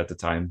supervisor at the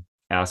time,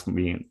 asked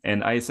me.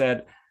 And I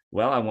said,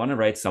 well, I want to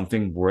write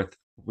something worth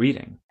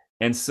reading.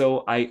 And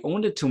so I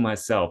owned it to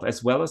myself,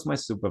 as well as my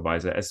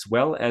supervisor, as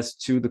well as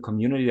to the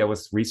community I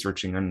was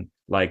researching and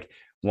like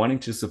wanting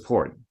to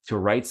support, to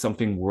write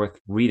something worth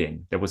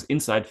reading that was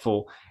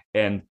insightful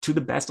and to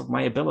the best of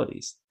my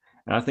abilities.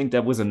 And I think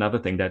that was another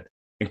thing that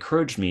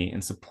encouraged me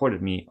and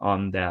supported me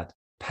on that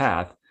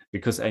path,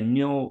 because I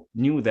knew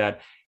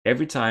that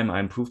every time I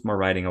improved my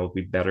writing, I would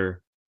be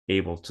better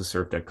able to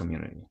serve that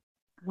community.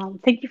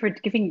 Thank you for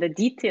giving the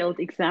detailed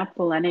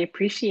example, and I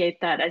appreciate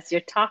that. As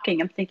you're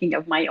talking, I'm thinking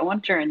of my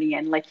own journey,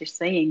 and like you're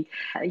saying,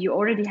 you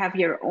already have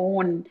your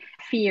own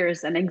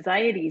fears and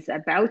anxieties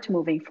about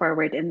moving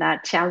forward in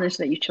that challenge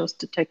that you chose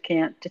to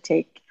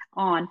take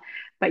on.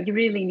 But you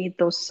really need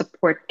those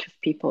supportive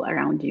people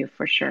around you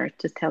for sure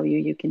to tell you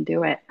you can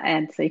do it.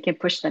 And so you can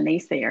push the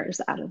naysayers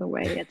out of the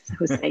way. It's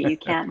who say you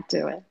can't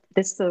do it.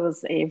 This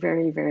was a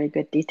very, very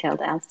good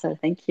detailed answer.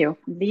 Thank you.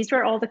 These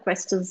were all the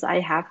questions I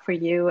have for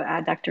you,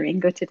 Dr.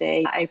 Ingo,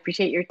 today. I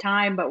appreciate your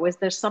time, but was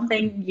there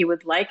something you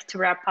would like to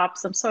wrap up,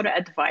 some sort of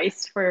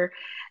advice for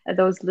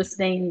those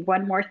listening?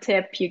 One more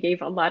tip, you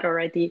gave a lot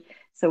already,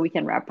 so we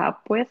can wrap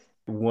up with?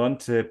 One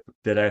tip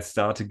that I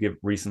started to give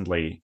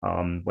recently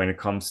when it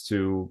comes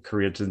to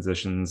career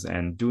transitions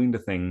and doing the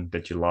thing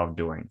that you love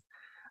doing.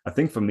 I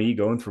think for me,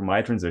 going through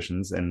my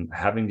transitions and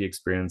having the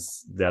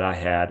experience that I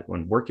had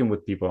when working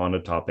with people on the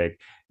topic,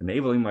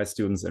 enabling my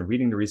students and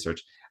reading the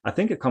research, I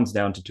think it comes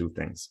down to two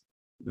things.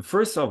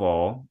 First of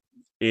all,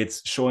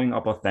 it's showing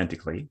up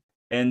authentically,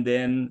 and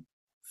then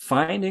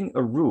finding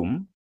a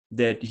room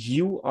that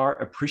you are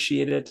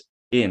appreciated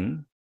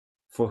in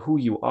for who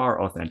you are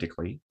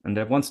authentically and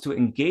that wants to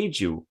engage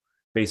you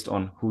based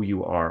on who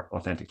you are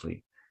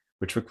authentically,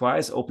 which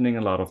requires opening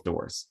a lot of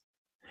doors.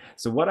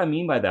 So what I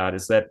mean by that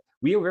is that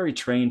we are very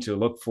trained to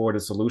look for the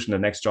solution, the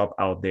next job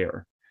out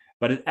there,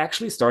 but it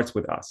actually starts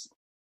with us.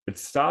 It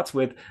starts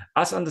with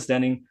us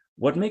understanding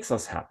what makes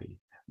us happy,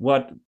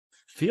 what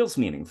feels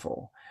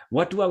meaningful,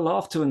 what do I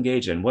love to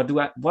engage in,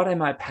 what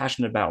am I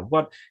passionate about,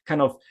 what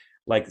kind of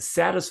like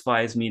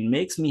satisfies me and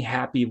makes me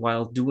happy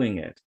while doing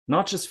it,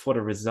 not just for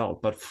the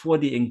result, but for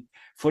the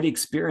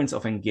experience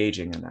of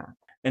engaging in that.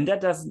 And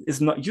that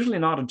is not usually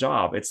not a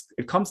job.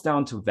 It comes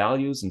down to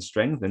values and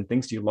strength and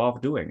things you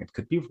love doing. It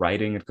could be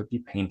writing, it could be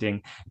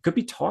painting, it could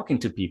be talking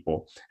to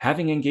people,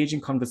 having engaging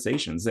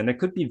conversations, and it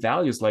could be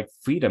values like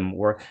freedom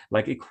or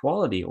like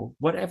equality or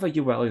whatever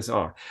your values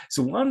are.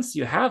 So once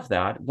you have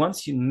that,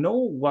 once you know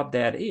what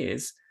that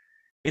is,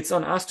 it's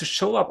on us to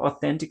show up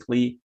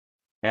authentically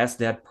as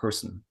that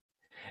person.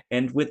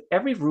 And with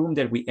every room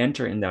that we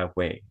enter in that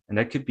way, and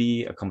that could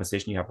be a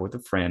conversation you have with a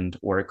friend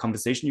or a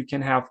conversation you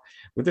can have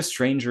with a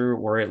stranger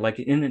or like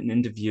in an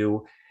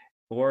interview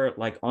or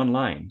like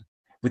online,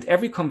 with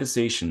every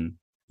conversation,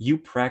 you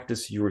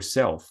practice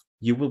yourself.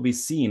 You will be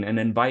seen and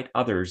invite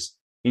others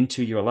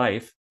into your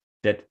life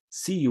that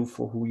see you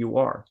for who you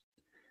are.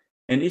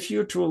 And if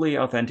you're truly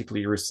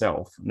authentically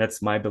yourself, and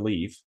that's my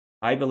belief,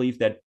 I believe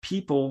that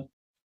people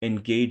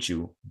engage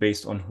you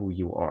based on who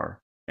you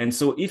are. And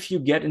so if you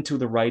get into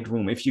the right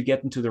room, if you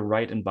get into the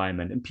right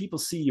environment and people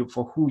see you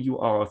for who you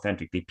are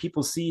authentically,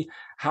 people see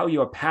how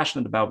you are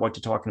passionate about what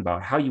you're talking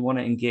about, how you want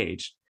to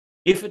engage.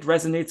 If it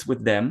resonates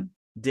with them,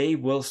 they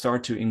will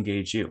start to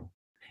engage you.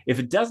 If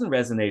it doesn't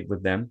resonate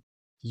with them,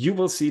 you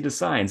will see the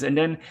signs. And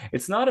then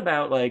it's not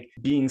about like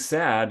being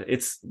sad.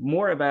 It's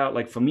more about,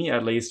 like, for me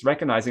at least,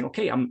 recognizing,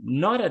 okay, I'm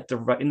not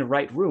in the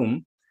right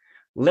room.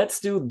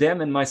 Let's do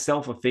them and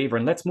myself a favor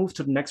and let's move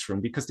to the next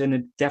room because there's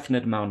a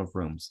definite amount of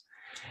rooms.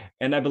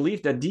 And I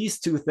believe that these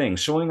two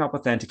things, showing up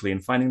authentically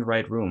and finding the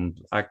right room,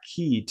 are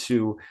key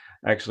to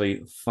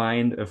actually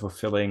find a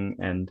fulfilling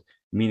and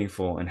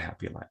meaningful and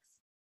happy life.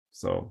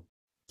 So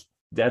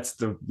that's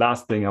the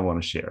last thing I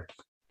want to share.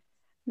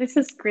 This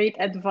is great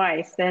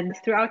advice. And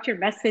throughout your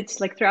message,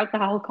 like throughout the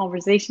whole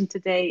conversation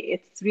today,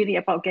 it's really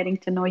about getting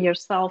to know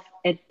yourself.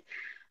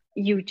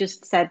 You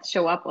just said,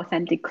 show up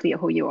authentically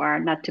who you are,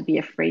 not to be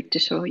afraid to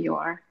show who you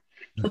are.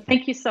 So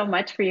thank you so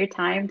much for your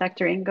time,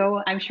 Dr.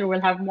 Ingo. I'm sure we'll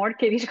have more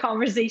career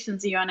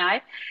conversations, you and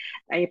I.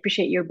 I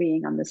appreciate your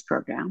being on this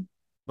program.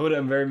 But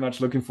I'm very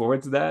much looking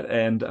forward to that.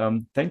 And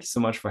thank you so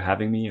much for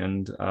having me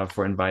and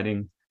for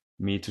inviting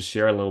me to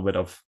share a little bit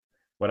of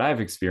what I've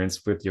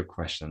experienced with your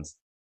questions.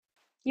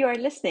 You are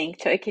listening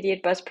to a Career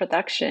Buzz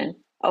production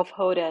of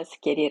Hoda's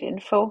Career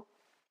Info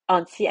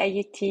on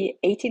CIUT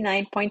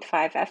 89.5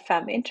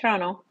 FM in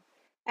Toronto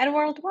and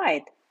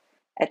worldwide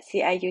at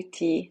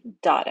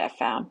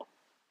CIUT.FM.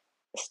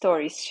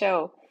 Stories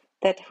show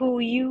that who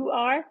you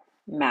are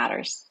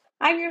matters.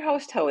 I'm your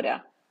host,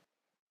 Hoda.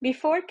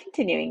 Before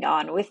continuing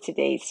on with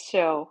today's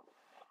show,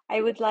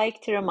 I would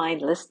like to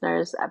remind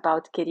listeners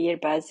about Career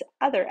Buzz's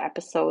other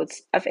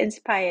episodes of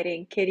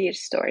inspiring career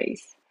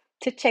stories.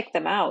 To check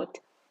them out,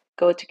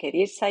 go to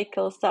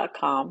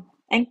careercycles.com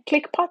and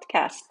click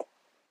podcast,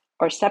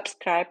 or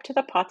subscribe to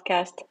the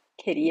podcast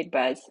Career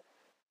Buzz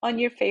on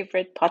your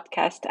favorite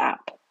podcast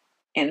app.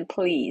 And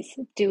please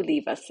do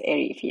leave us a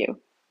review.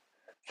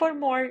 For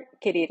more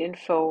career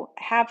info,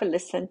 have a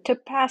listen to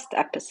past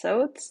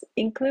episodes,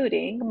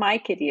 including my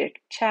career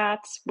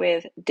chats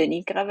with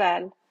Denis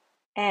Gravel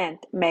and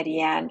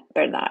Marianne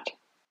Bernard.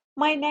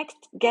 My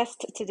next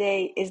guest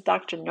today is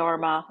Dr.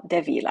 Norma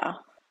Dávila.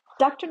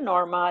 Dr.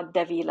 Norma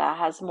Dávila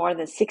has more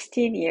than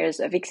 16 years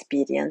of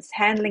experience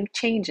handling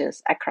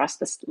changes across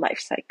the life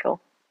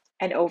cycle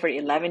and over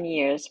 11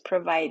 years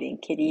providing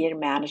career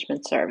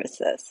management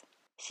services.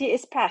 She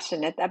is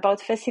passionate about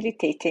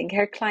facilitating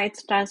her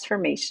clients'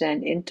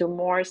 transformation into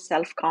more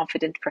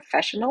self-confident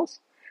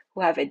professionals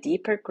who have a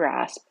deeper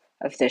grasp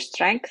of their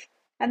strength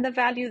and the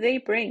value they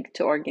bring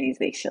to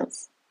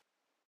organizations.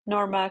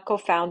 Norma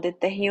co-founded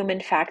the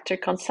Human Factor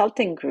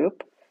Consulting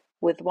Group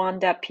with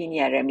Wanda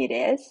Pina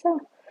Ramirez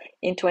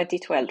in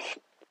 2012.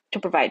 to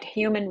provide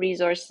human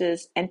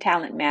resources and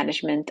talent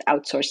management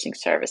outsourcing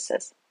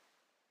services.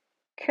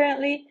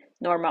 Currently,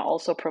 Norma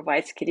also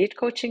provides career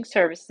coaching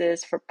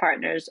services for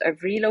partners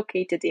of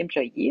relocated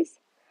employees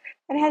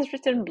and has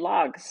written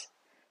blogs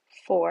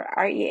for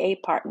REA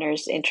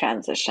partners in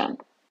transition.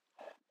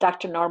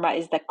 Dr. Norma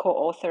is the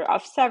co-author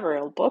of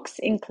several books,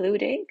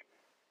 including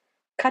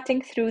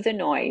Cutting Through the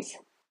Noise: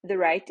 The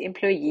Right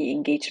Employee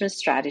Engagement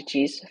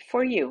Strategies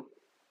for You,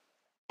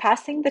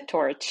 Passing the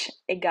Torch: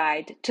 A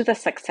Guide to the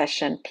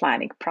Succession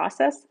Planning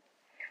Process,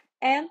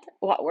 and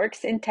What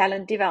Works in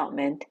Talent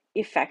Development: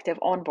 Effective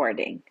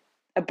Onboarding,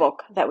 a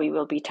book that we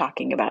will be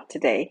talking about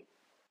today.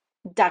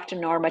 Dr.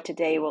 Norma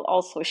today will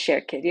also share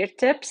career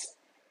tips,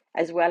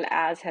 as well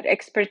as her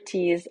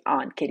expertise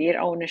on career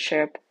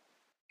ownership,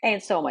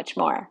 and so much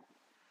more.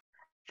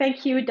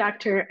 Thank you,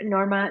 Dr.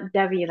 Norma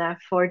Dávila,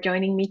 for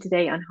joining me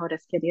today on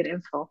Hoda's Career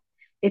Info.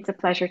 It's a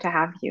pleasure to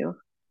have you.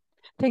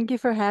 Thank you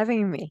for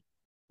having me.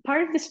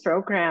 Part of this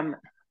program,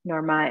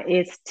 Norma,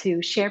 is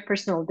to share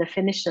personal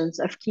definitions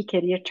of key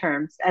career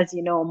terms. As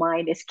you know,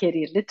 mine is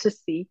career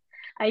literacy.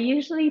 I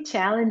usually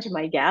challenge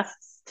my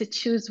guests to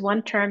choose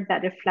one term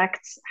that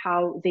reflects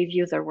how they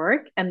view their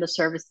work and the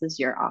services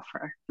you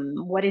offer.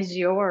 What is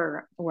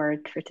your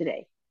word for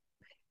today?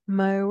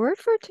 My word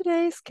for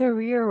today is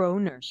career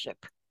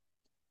ownership.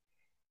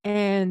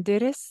 And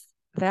it is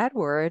that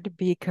word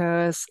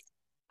because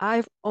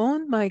I've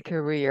owned my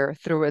career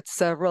through its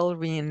several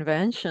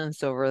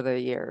reinventions over the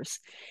years.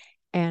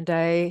 And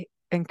I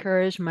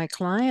encourage my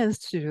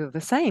clients to do the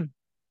same.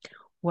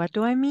 What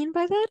do I mean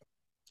by that?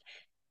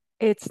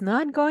 It's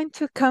not going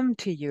to come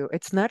to you.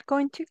 It's not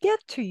going to get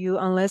to you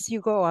unless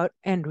you go out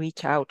and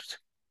reach out,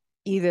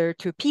 either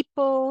to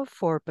people,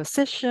 for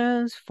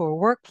positions, for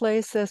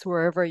workplaces,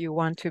 wherever you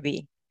want to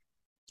be.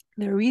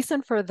 The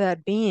reason for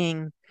that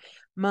being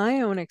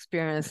my own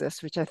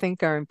experiences, which I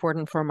think are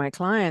important for my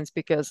clients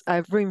because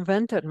I've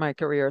reinvented my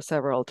career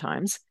several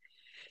times.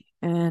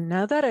 And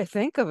now that I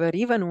think of it,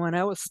 even when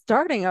I was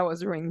starting, I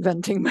was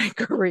reinventing my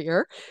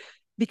career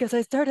because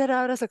I started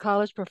out as a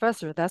college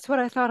professor. That's what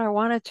I thought I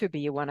wanted to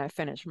be when I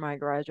finished my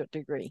graduate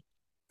degree.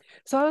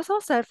 So I was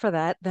all set for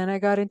that. Then I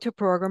got into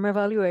program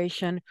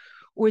evaluation,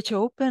 which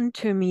opened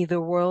to me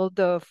the world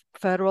of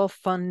federal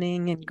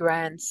funding and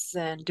grants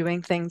and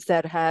doing things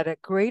that had a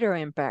greater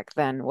impact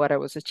than what I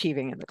was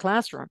achieving in the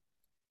classroom.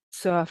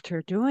 So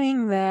after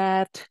doing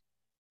that,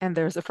 and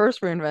there's a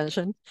first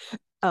reinvention,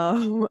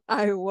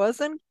 I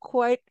wasn't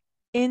quite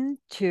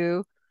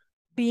into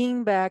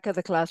being back at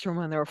the classroom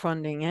when their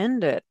funding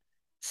ended.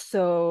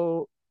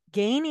 So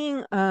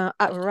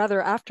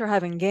after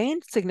having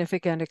gained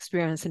significant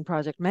experience in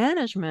project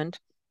management,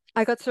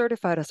 I got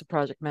certified as a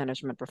project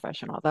management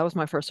professional. That was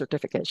my first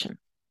certification.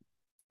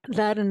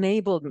 That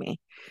enabled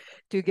me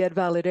to get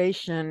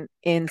validation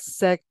in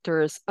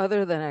sectors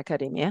other than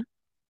academia,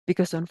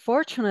 because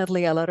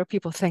unfortunately, a lot of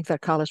people think that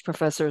college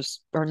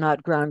professors are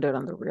not grounded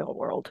on the real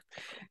world.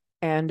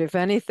 And if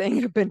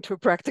anything, I've been too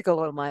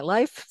practical in my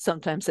life.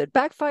 Sometimes it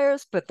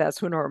backfires, but that's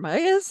who Norma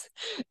is.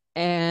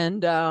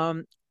 And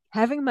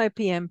having my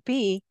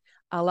PMP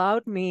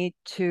allowed me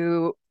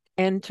to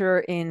enter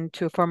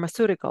into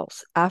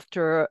pharmaceuticals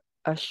after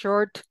a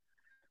short,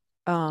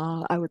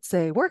 I would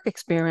say, work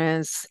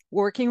experience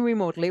working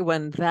remotely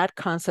when that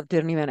concept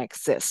didn't even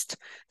exist.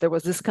 There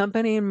was this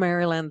company in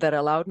Maryland that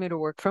allowed me to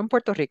work from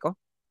Puerto Rico,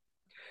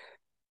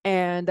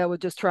 and I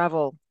would just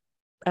travel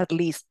at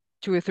least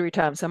 2 or 3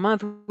 times a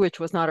month, which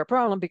was not a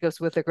problem because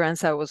with the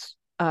grants I was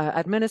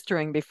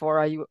administering before,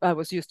 I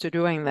was used to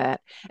doing that.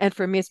 And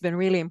for me, it's been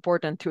really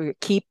important to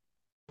keep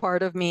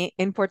part of me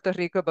in Puerto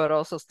Rico, but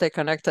also stay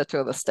connected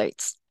to the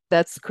States.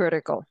 That's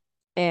critical.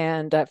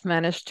 And I've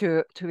managed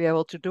to be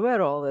able to do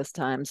it all this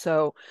time.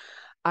 So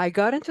I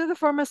got into the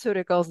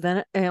pharmaceuticals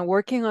then and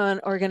working on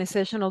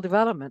organizational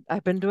development.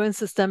 I've been doing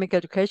systemic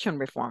education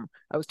reform.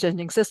 I was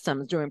changing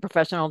systems, doing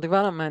professional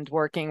development,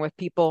 working with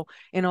people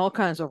in all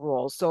kinds of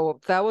roles. So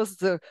that was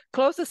the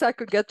closest I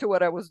could get to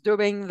what I was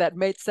doing that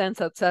made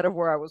sense outside of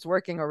where I was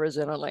working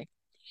originally.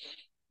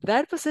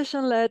 That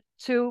position led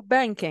to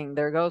banking.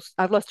 There goes,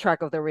 I've lost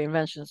track of the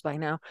reinventions by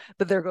now,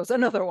 but there goes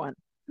another one.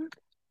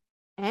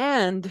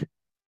 And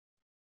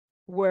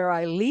where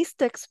I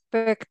least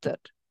expected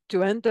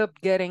to end up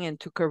getting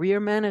into career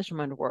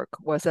management work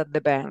was at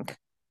the bank.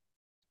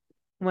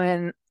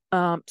 When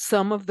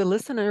some of the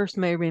listeners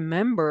may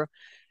remember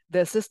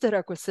the assisted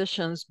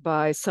acquisitions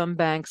by some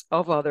banks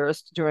of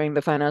others during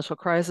the financial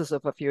crisis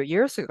of a few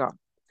years ago.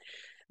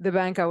 The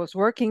bank I was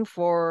working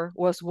for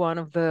was one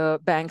of the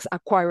banks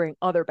acquiring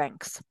other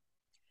banks.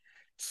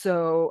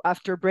 So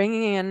after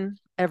bringing in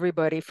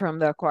everybody from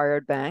the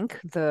acquired bank,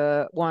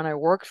 the one I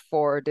worked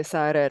for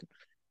decided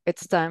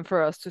it's time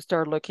for us to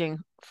start looking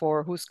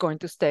for who's going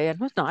to stay and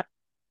who's not.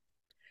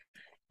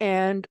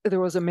 And there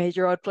was a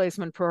major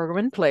outplacement program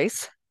in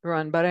place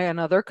run by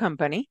another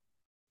company.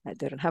 I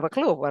didn't have a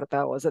clue what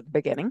that was at the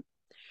beginning.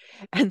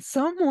 And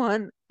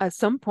someone at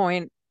some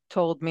point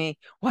told me,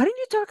 why didn't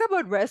you talk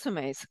about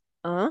resumes?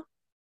 I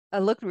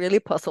looked really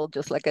puzzled,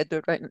 just like I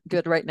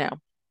did right now.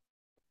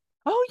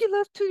 oh, you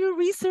love to do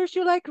research,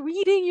 you like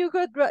reading, you're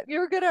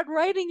good at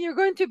writing, you're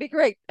going to be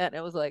great. And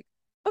it was like,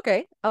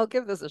 okay, I'll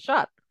give this a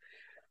shot.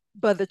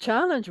 But the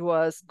challenge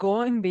was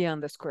going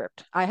beyond the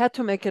script. I had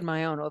to make it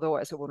my own,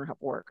 otherwise it wouldn't have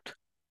worked.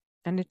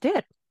 And it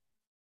did.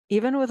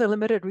 Even with the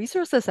limited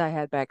resources I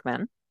had back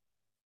then,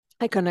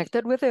 I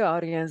connected with the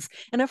audience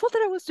and I felt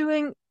that I was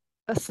doing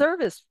a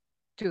service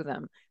to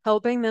them,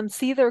 helping them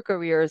see their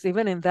careers,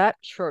 even in that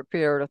short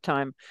period of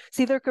time,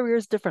 see their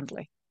careers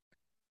differently.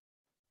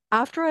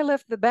 After I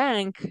left the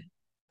bank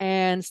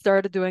and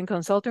started doing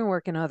consulting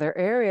work in other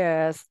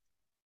areas,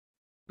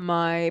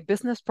 my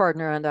business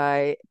partner and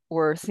I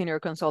were senior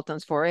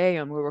consultants for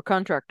Aon. We were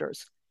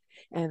contractors.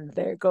 And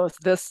there goes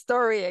the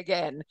story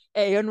again.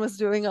 Aon was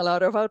doing a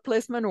lot of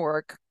outplacement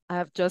work.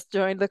 I've just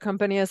joined the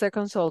company as a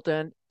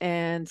consultant,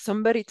 and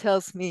somebody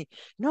tells me,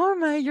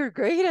 Norma, you're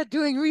great at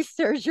doing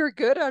research. You're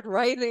good at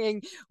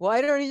writing. Why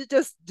don't you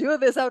just do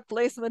this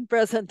outplacement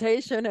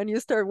presentation and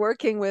you start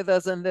working with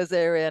us in this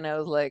area? And I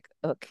was like,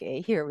 okay,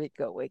 here we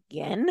go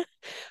again.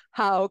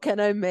 How can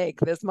I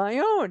make this my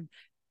own?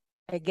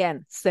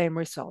 Again, same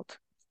result.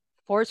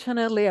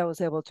 Fortunately, I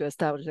was able to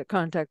establish a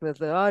contact with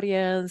the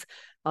audience.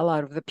 A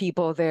lot of the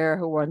people there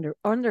who were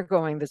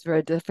undergoing this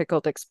very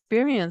difficult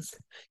experience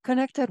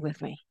connected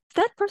with me.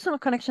 That personal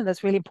connection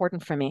that's really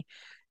important for me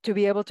to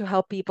be able to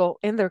help people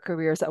in their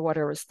careers at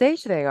whatever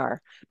stage they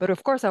are. But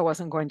of course, I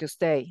wasn't going to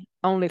stay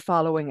only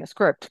following a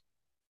script.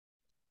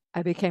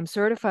 I became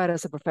certified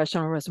as a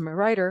professional resume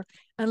writer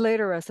and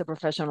later as a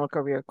professional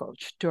career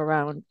coach to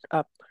round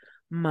up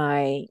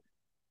my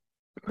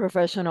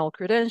professional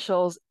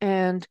credentials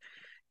and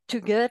to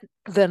get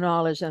the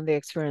knowledge and the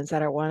experience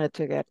that I wanted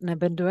to get. And I've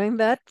been doing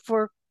that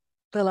for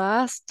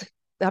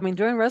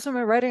doing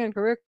resume writing and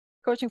career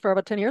coaching for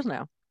about 10 years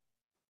now.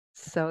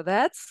 So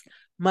that's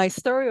my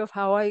story of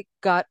how I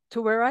got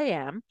to where I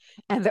am.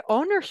 And the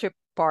ownership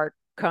part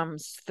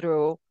comes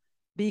through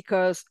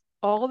because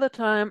all the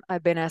time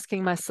I've been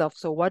asking myself,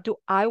 so what do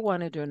I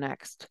want to do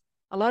next?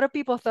 A lot of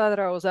people thought that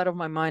I was out of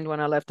my mind when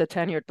I left a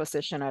tenured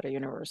position at a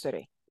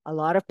university. A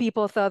lot of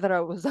people thought that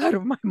I was out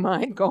of my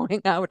mind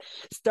going out,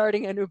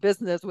 starting a new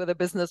business with a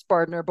business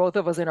partner, both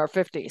of us in our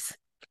 50s.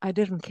 I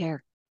didn't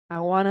care. I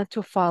wanted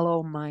to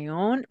follow my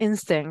own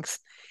instincts,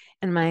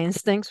 and my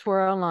instincts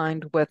were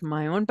aligned with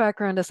my own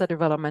background as a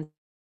developmental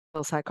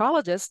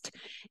psychologist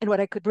and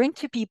what I could bring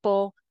to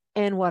people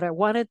and what I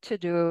wanted to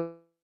do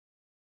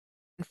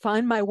and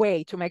find my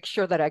way to make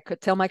sure that I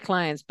could tell my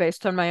clients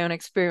based on my own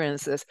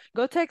experiences,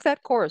 go take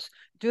that course,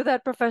 do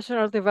that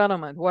professional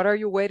development. What are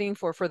you waiting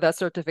for that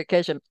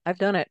certification? I've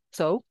done it.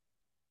 So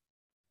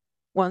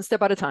one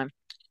step at a time.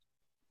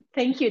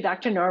 Thank you,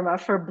 Dr. Norma,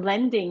 for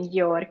blending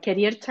your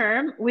career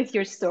term with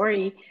your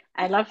story.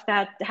 I love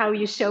that how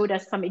you showed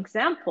us some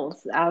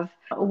examples of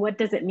what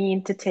does it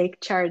mean to take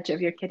charge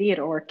of your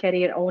career or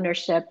career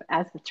ownership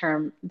as the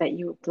term that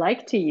you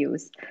like to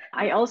use.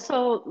 I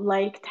also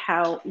liked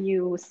how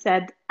you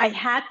said, I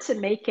had to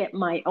make it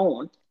my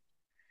own.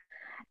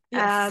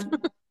 Yes.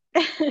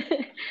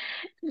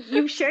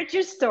 You shared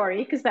your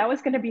story because that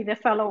was going to be the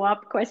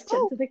follow-up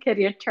question to the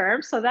career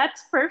term. So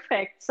that's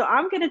perfect. So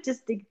I'm going to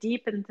just dig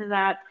deep into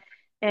that.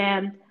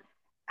 And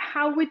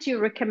how would you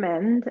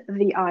recommend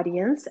the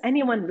audience,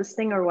 anyone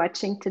listening or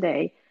watching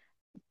today,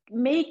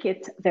 make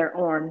it their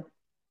own?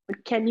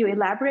 Can you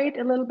elaborate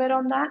a little bit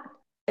on that?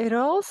 It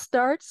all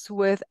starts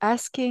with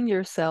asking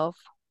yourself,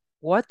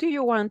 what do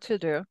you want to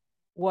do?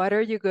 What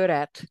are you good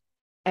at?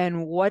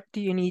 And what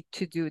do you need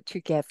to do to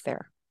get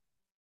there?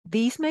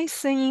 These may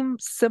seem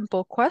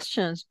simple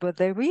questions, but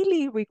they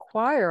really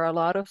require a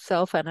lot of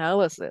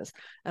self-analysis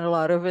and a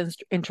lot of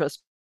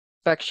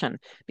introspection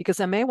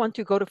because I may want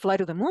to go to fly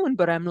to the moon,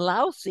 but I'm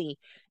lousy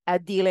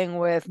at dealing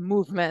with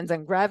movements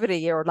and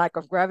gravity or lack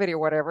of gravity or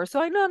whatever.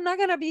 So I know I'm not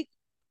going to be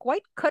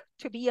quite cut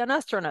to be an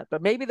astronaut,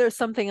 but maybe there's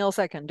something else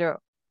I can do.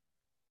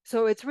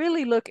 So it's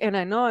really and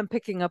I know I'm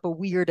picking up a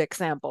weird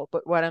example,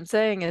 but what I'm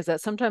saying is that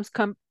sometimes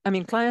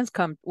clients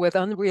come with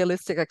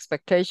unrealistic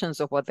expectations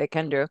of what they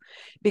can do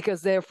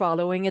because they're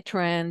following a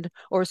trend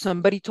or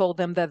somebody told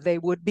them that they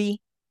would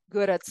be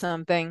good at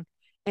something.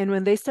 And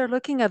when they start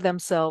looking at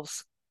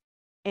themselves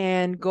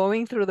and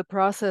going through the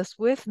process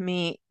with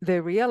me, they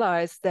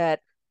realize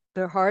that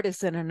their heart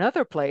is in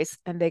another place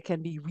and they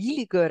can be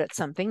really good at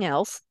something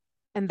else.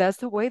 And that's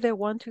the way they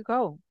want to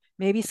go.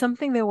 Maybe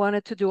something they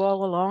wanted to do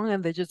all along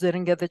and they just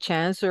didn't get the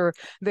chance, or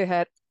they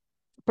had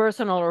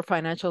personal or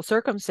financial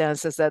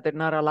circumstances that did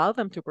not allow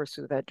them to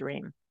pursue that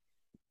dream.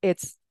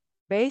 It's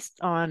based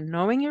on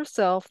knowing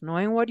yourself,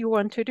 knowing what you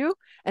want to do,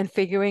 and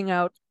figuring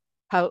out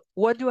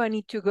what do I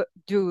need to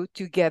do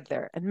to get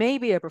there. And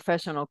maybe a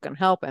professional can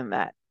help in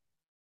that.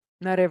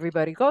 Not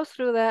everybody goes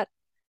through that,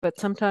 but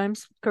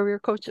sometimes career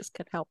coaches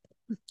can help.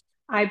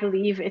 I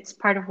believe it's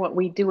part of what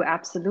we do,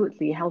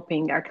 absolutely,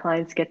 helping our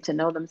clients get to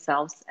know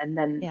themselves and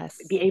then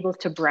be able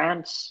to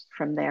branch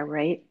from there,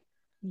 right?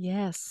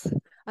 Yes.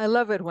 I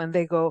love it when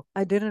they go,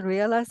 I didn't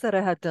realize that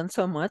I had done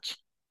so much,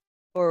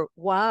 or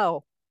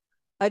wow,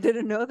 I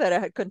didn't know that I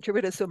had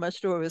contributed so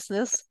much to a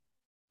business.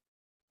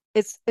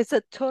 it's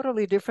a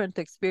totally different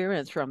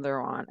experience from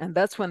there on. And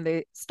that's when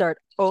they start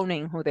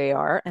owning who they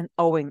are and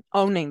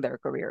owning their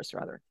careers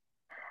rather.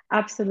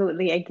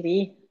 Absolutely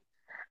agree.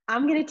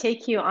 I'm going to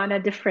take you on a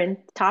different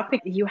topic.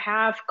 You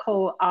have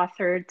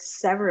co-authored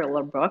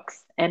several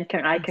books, and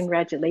I Yes.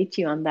 congratulate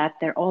you on that.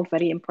 They're all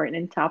very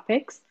important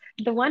topics.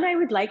 The one I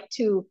would like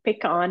to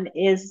pick on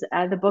is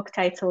the book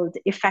titled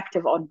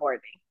Effective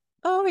Onboarding.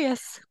 Oh,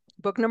 yes.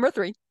 Book number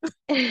 3.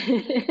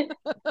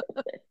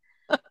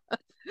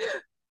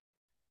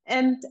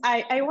 And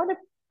I want to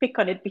pick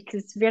on it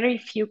because very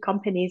few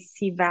companies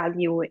see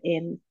value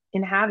in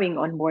having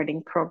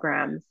onboarding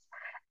programs.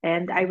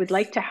 And I would Yes.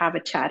 like to have a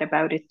chat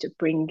about it to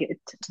bring it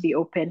to the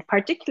open,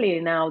 particularly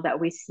now that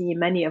we see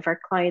many of our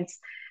clients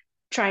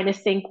trying to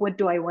think, what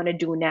do I want to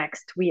do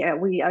next? We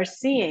are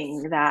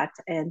seeing Yes. that,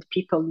 and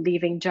people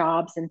leaving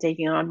jobs and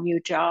taking on new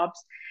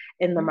jobs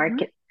in the Mm-hmm.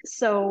 market.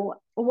 So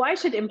why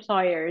should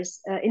employers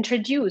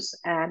introduce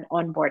an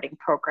onboarding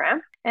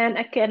program? And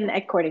again,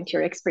 according to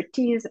your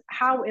expertise,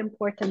 how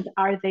important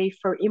are they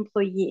for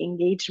employee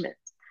engagement?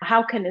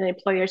 How can an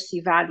employer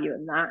see value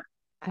in that?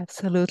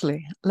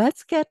 Absolutely.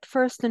 Let's get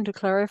first into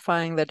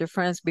clarifying the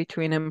difference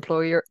between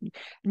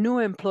new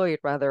employee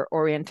rather,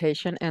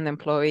 orientation and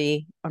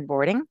employee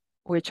onboarding,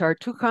 which are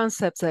two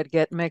concepts that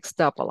get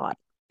mixed up a lot.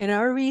 In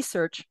our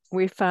research,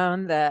 we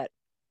found that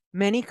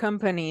many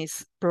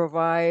companies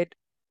provide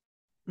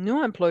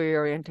new employee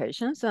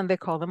orientations and they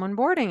call them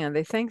onboarding. And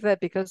they think that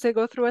because they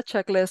go through a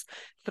checklist,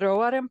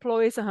 throw out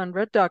employees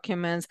 100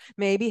 documents,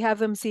 maybe have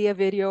them see a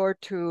video or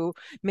two,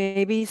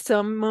 maybe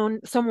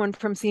someone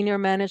from senior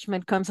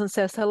management comes and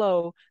says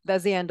hello,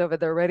 that's the end of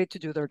it. They're ready to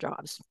do their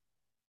jobs.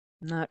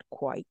 Not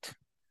quite.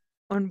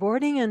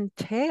 Onboarding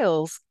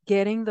entails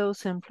getting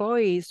those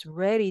employees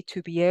ready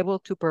to be able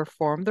to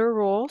perform their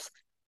roles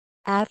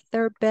at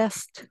their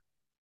best.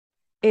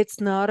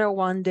 It's not a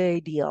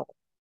one-day deal.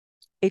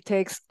 It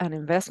takes an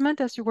investment,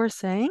 as you were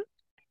saying,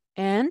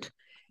 and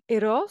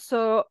it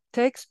also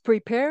takes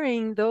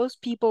preparing those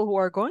people who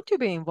are going to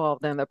be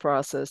involved in the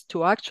process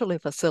to actually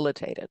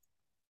facilitate it.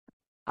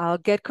 I'll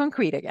get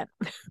concrete again.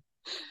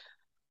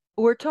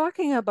 We're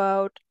talking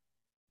about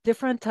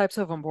different types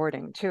of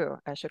onboarding too.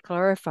 I should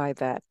clarify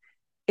that.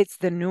 It's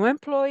the new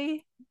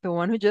employee, the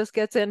one who just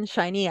gets in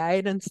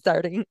shiny-eyed and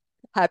starting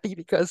happy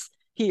because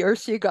he or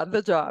she got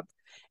the job.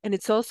 And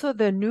it's also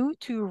the new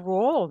to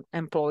role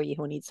employee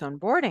who needs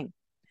onboarding,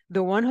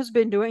 the one who's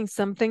been doing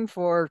something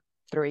for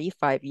 3,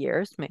 5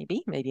 years,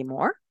 maybe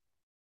more,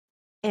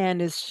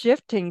 and is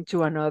shifting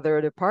to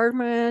another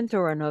department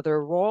or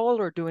another role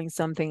or doing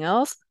something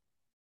else.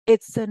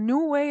 It's a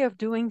new way of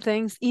doing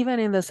things, even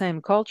in the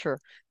same culture.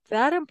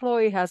 That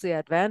employee has the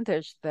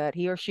advantage that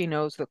he or she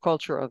knows the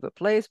culture of the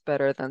place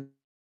better than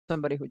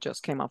somebody who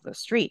just came off the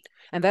street.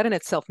 And that in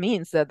itself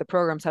means that the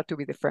programs have to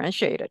be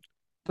differentiated,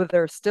 but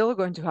they're still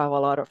going to have a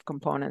lot of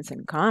components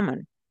in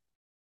common,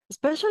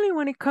 especially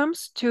when it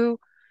comes to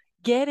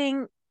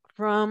getting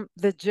from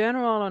the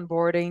general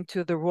onboarding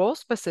to the role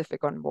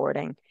specific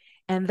onboarding.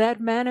 And that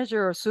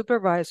manager or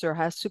supervisor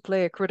has to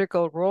play a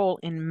critical role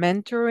in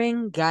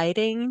mentoring,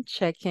 guiding,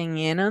 checking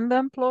in on the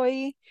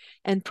employee,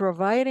 and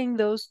providing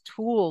those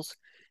tools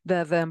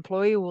that the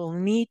employee will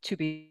need to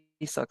be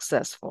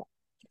successful.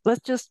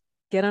 Let's just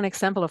get an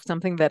example of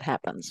something that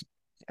happens.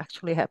 It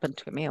actually happened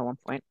to me at one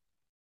point.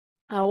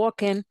 I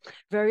walk in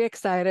very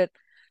excited.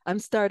 I'm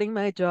starting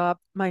my job,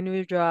 my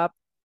new job.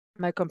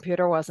 My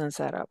computer wasn't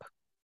set up.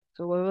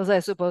 So what was I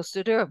supposed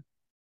to do?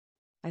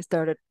 I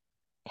started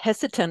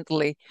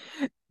hesitantly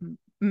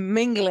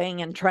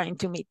mingling and trying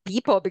to meet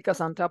people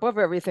because on top of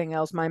everything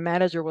else, my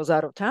manager was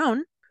out of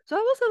town. So I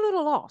was a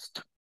little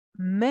lost.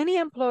 Many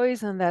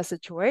employees in that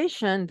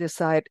situation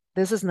decide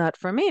this is not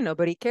for me.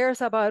 Nobody cares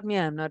about me.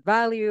 I'm not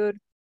valued.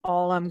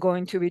 All I'm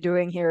going to be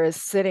doing here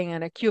is sitting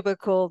in a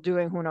cubicle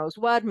doing who knows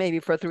what, maybe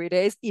for 3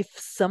 days. If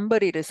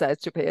somebody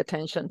decides to pay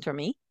attention to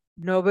me,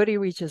 nobody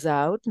reaches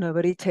out,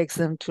 nobody takes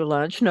them to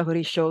lunch,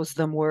 nobody shows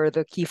them where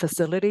the key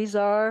facilities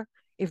are.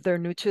 If they're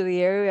new to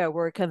the area,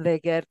 where can they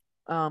get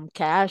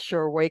cash,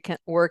 or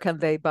where can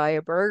they buy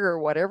a burger,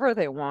 whatever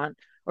they want,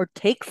 or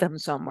take them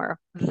somewhere.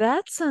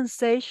 That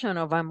sensation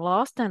of I'm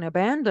lost and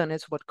abandoned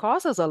is what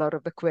causes a lot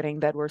of the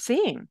quitting that we're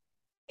seeing.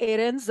 It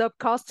ends up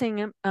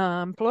costing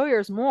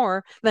employers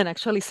more than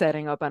actually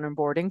setting up an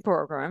onboarding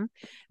program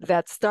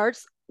that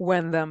starts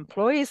when the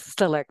employee is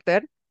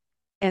selected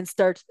and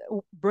starts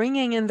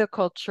bringing in the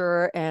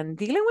culture and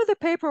dealing with the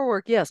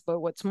paperwork, yes,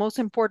 but what's most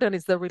important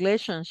is the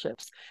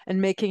relationships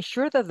and making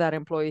sure that that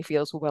employee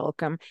feels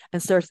welcome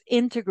and starts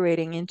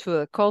integrating into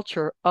the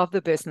culture of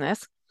the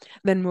business,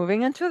 then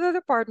moving into the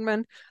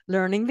department,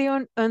 learning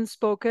the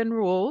unspoken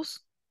rules,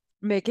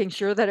 making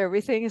sure that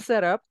everything is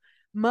set up.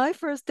 My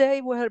first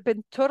day would have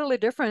been totally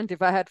different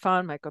if I had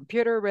found my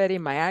computer ready,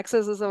 my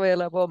access is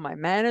available, my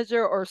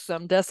manager or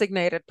some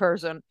designated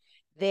person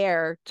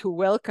there to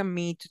welcome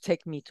me, to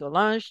take me to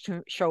lunch,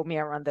 to show me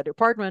around the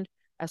department,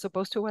 as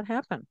opposed to what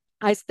happened.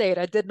 I stayed,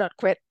 I did not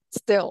quit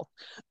still.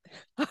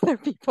 Other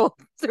people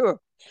too.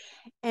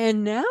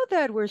 And now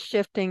that we're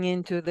shifting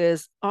into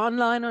this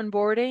online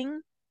onboarding,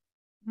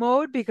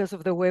 mode because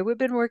of the way we've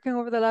been working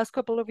over the last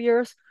couple of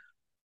years.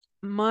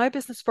 My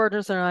business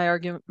partners and I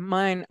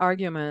mine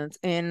arguments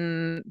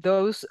in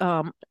those,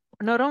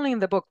 not only in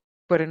the book,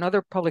 but in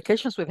other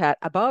publications we've had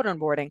about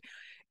onboarding,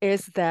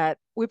 is that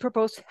we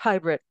propose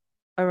hybrid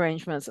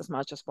arrangements as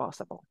much as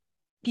possible.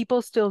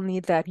 People still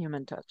need that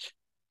human touch.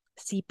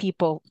 See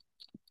people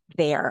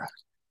there,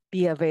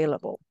 be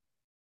available.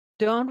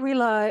 Don't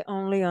rely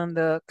only on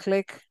the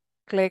click,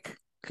 click,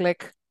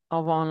 click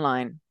of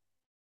online,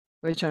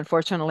 which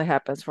unfortunately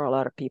happens for a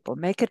lot of people.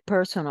 Make it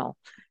personal.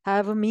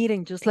 Have a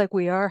meeting just like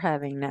we are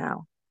having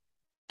now.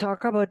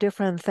 Talk about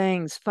different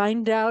things.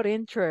 Find out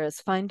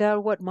interests. Find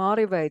out what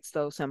motivates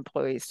those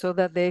employees so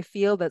that they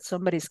feel that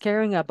somebody's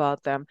caring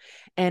about them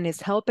and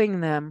is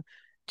helping them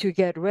to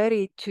get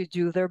ready to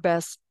do their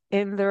best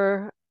in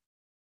their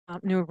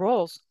new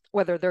roles,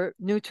 whether they're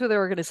new to the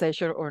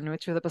organization or new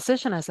to the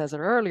position, as I said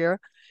earlier.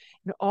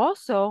 And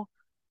also,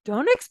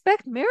 don't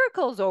expect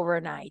miracles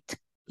overnight.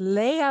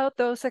 Lay out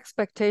those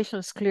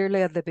expectations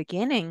clearly at the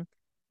beginning,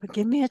 but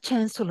give me a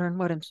chance to learn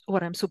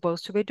what I'm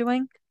supposed to be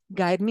doing.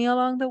 Guide me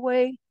along the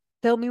way.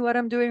 Tell me what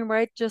I'm doing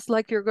right, just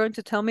like you're going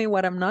to tell me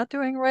what I'm not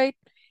doing right,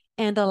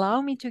 and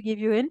allow me to give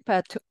you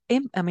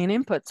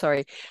input,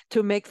 sorry,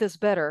 to make this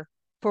better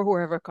for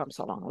whoever comes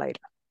along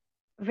later.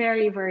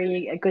 Very,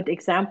 very good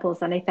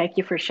examples, and I thank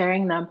you for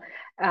sharing them.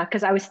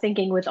 Because I was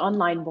thinking with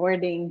online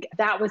boarding,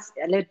 that was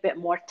a little bit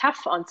more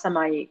tough on some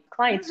of my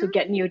clients who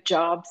get new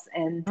jobs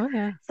and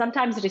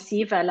sometimes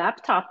receive a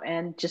laptop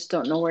and just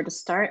don't know where to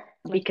start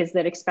because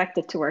they're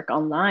expected to work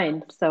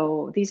online.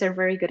 So these are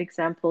very good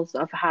examples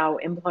of how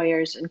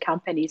employers and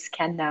companies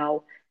can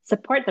now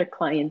support their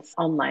clients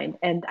online.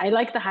 And I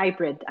like the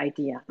hybrid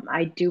idea.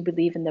 I do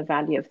believe in the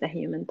value of the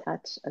human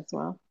touch as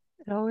well.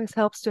 It always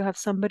helps to have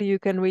somebody you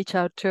can reach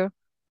out to,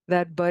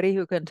 that buddy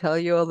who can tell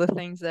you all the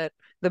things that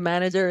the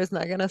manager is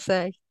not going to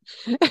say,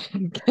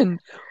 and can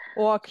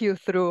walk you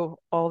through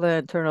all the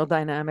internal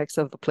dynamics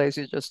of the place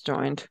you just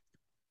joined.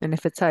 And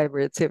if it's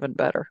hybrid, it's even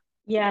better.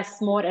 Yes,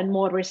 more and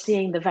more we're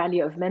seeing the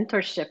value of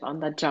mentorship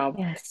on the job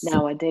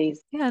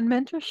nowadays. Yeah, and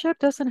mentorship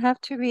doesn't have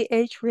to be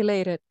age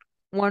related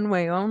one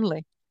way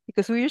only,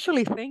 because we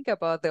usually think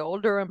about the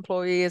older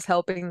employees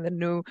helping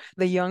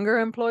the younger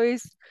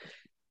employees.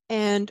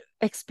 And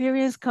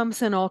experience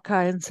comes in all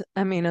kinds,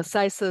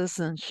 sizes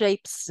and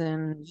shapes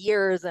and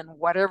years and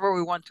whatever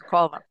we want to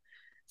call them.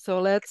 So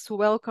let's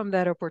welcome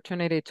that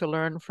opportunity to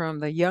learn from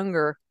the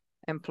younger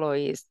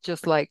employees,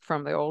 just like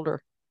from the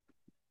older.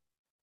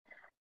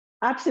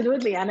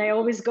 Absolutely. And I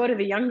always go to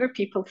the younger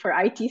people for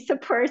IT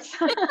support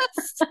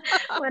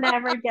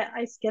whenever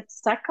I get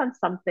stuck on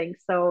something.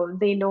 So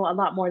they know a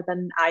lot more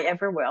than I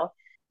ever will.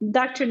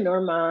 Dr.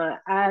 Norma,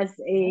 as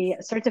a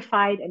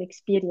certified and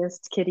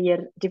experienced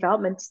career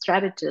development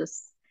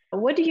strategist,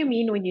 what do you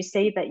mean when you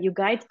say that you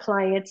guide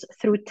clients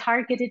through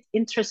targeted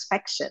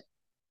introspection?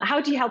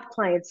 How do you help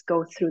clients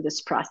go through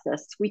this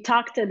process? We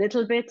talked a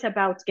little bit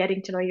about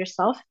getting to know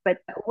yourself, but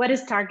what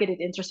does targeted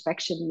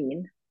introspection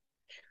mean?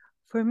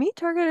 For me,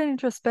 targeted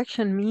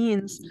introspection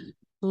means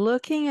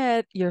looking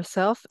at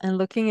yourself and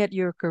looking at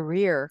your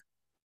career,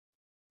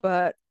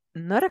 but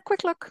not a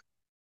quick look.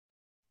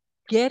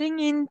 Getting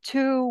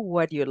into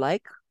what you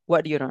like,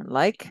 what you don't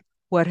like,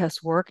 what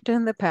has worked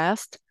in the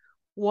past,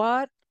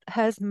 what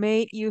has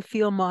made you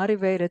feel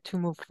motivated to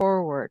move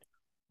forward,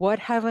 what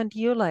haven't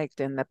you liked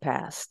in the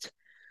past,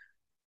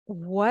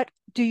 what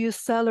do you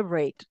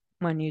celebrate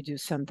when you do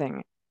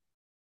something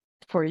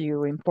for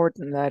you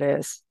important, that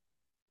is,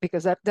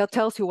 because that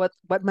tells you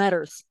what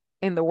matters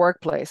in the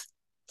workplace.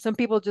 Some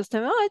people just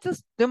tell me, oh, I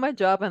just do my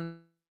job, and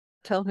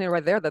tells me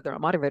right there that they're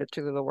motivated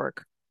to do the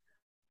work.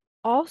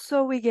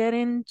 Also, we get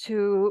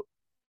into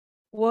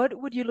what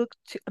would you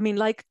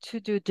like to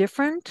do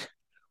different?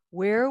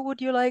 Where would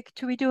you like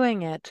to be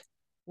doing it?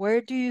 Where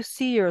do you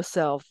see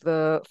yourself?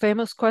 The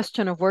famous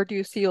question of where do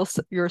you see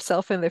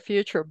yourself in the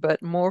future,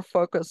 but more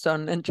focused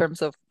on in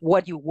terms of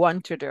what you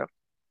want to do.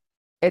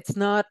 It's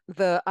not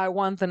I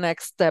want the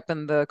next step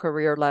in the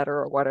career ladder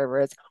or whatever.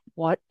 It's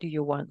what do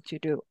you want to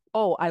do?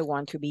 Oh, I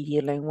want to be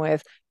dealing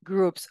with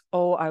groups.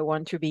 Oh, I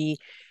want to be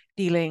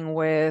dealing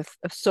with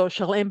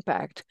social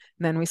impact.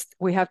 And then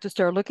we have to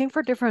start looking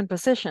for different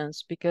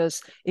positions,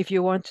 because if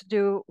you want to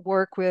do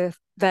work with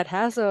that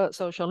has a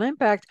social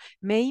impact,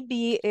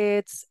 maybe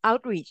it's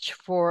outreach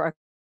for a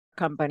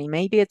company,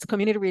 maybe it's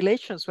community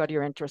relations, what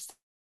you're interested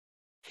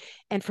in.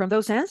 And from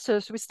those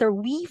answers, we start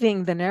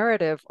weaving the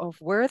narrative of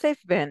where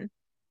they've been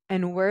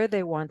and where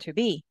they want to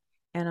be.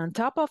 And on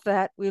top of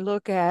that, we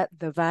look at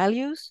the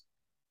values,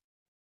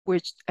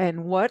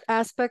 and what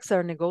aspects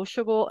are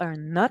negotiable or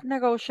not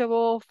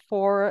negotiable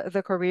for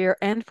the career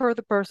and for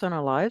the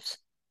personal lives,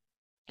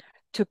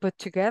 to put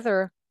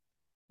together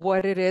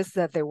what it is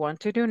that they want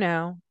to do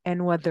now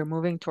and what they're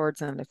moving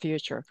towards in the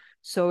future.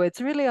 So it's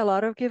really a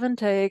lot of give and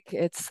take.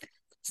 It's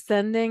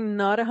sending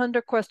not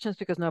 100 questions,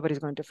 because nobody's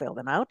going to fill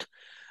them out,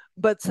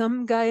 but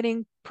some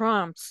guiding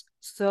prompts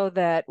so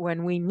that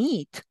when we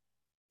meet,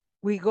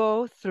 we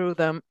go through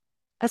them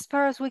as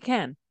far as we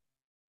can.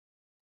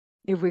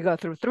 If we go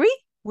through 3,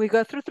 We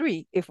got through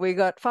 3. If we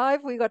got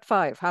 5, we got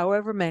 5,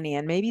 however many,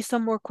 and maybe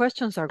some more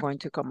questions are going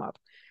to come up.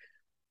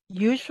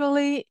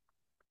 Usually,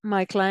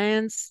 my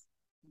clients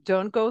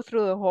don't go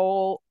through the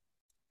whole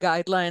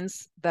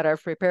guidelines that are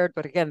prepared,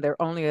 but again,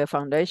 they're only a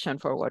foundation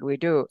for what we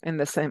do in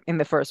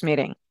the first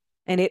meeting.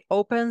 And it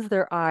opens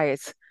their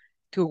eyes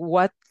to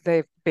what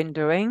they've been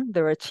doing,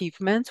 their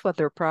achievements, what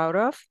they're proud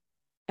of,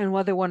 and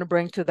what they want to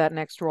bring to that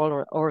next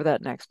role or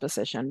that next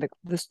position.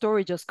 The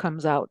story just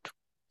comes out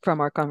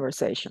from our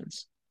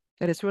conversations.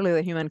 It is really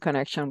the human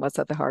connection what's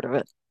at the heart of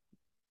it.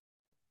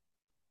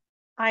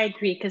 I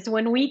agree, because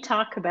when we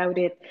talk about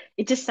it,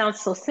 it just sounds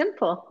so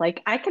simple.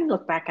 Like I can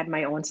look back at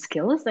my own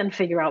skills and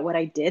figure out what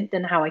I did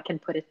and how I can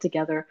put it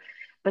together.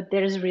 But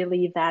there's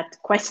really that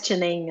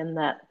questioning and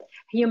that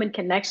human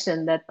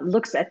connection that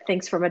looks at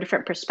things from a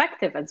different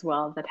perspective as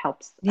well that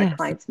helps our Yes,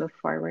 clients move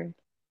forward.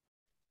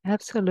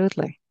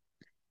 absolutely.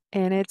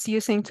 And it's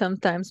using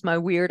sometimes my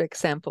weird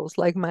examples,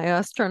 like my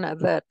astronaut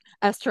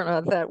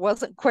that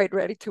wasn't quite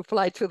ready to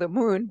fly to the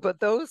moon,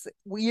 but those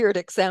weird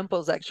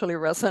examples actually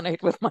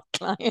resonate with my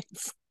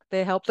clients.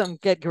 They help them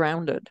get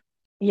grounded.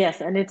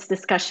 Yes, and it's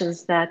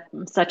discussions that,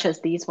 such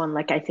as these one,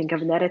 like I think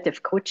of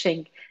narrative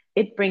coaching,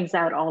 it brings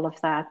out all of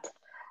that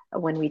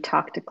when we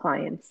talk to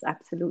clients.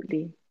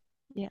 Absolutely.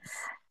 Yes.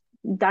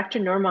 Dr.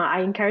 Norma,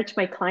 I encourage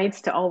my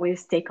clients to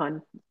always take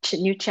on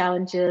new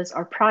challenges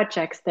or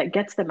projects that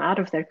gets them out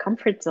of their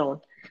comfort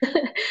zone.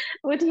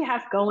 What do you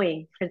have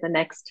going for the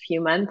next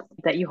few months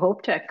that you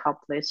hope to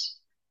accomplish?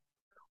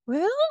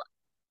 Well,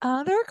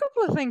 there are a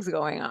couple of things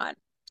going on.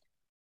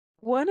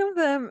 One of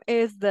them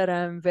is that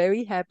I'm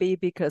very happy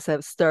because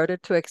I've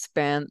started to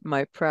expand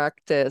my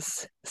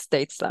practice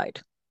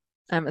stateside.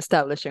 I'm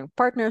establishing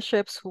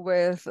partnerships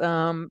with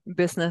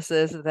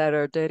businesses that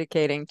are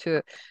dedicating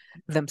to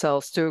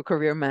themselves to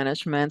career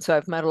management. So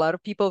I've met a lot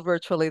of people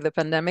virtually. The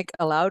pandemic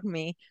allowed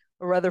me,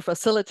 or rather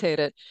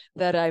facilitated,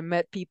 that I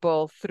met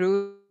people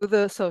through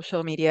the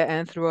social media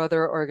and through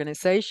other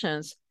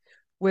organizations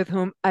with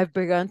whom I've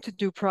begun to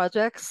do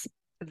projects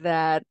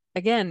that,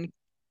 again,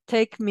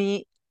 take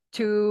me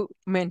to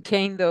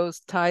maintain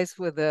those ties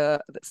with the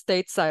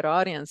stateside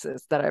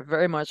audiences that I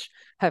very much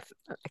have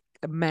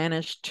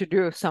managed to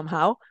do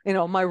somehow in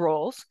all my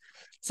roles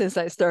since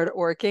I started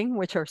working,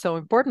 which are so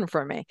important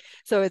for me.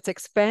 So it's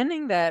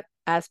expanding that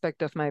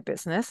aspect of my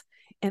business.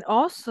 And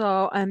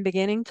also, I'm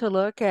beginning to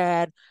look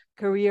at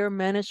career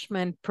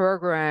management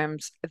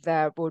programs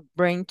that would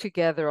bring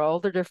together all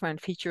the different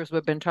features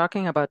we've been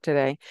talking about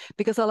today.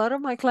 Because a lot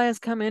of my clients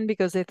come in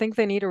because they think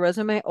they need a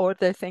resume or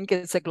they think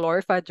it's a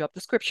glorified job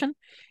description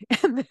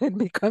and then it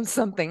becomes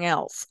something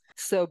else.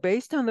 So,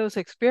 based on those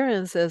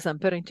experiences, I'm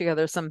putting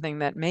together something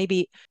that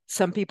maybe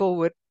some people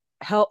would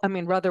help,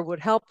 rather would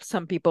help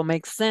some people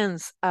make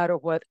sense out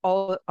of what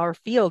all our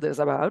field is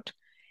about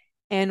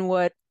and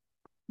what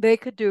they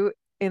could do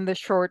in the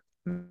short,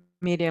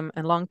 medium,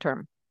 and long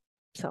term.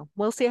 So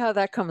we'll see how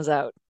that comes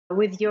out.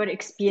 With your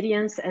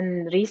experience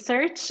and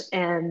research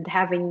and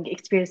having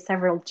experienced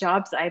several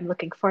jobs, I'm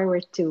looking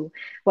forward to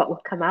what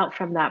will come out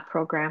from that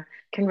program.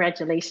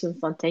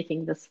 Congratulations on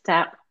taking the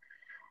step.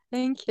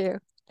 Thank you.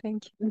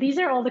 Thank you. These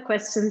are all the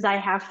questions I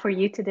have for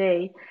you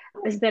today.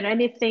 Is there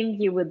anything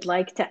you would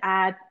like to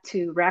add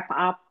to wrap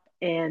up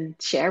and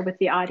share with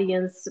the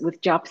audience,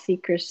 with job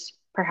seekers,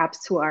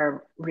 perhaps who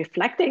are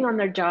reflecting on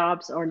their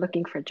jobs or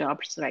looking for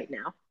jobs right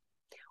now?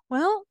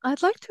 Well,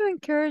 I'd like to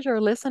encourage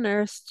our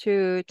listeners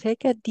to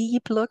take a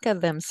deep look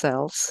at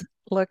themselves,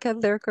 look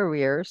at their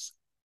careers,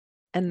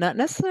 and not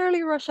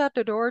necessarily rush out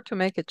the door to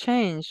make a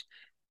change,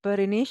 but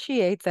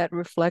initiate that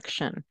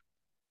reflection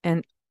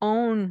and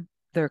own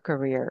their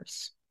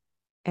careers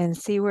and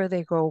see where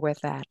they go with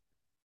that.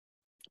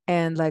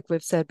 And like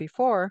we've said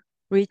before,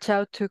 reach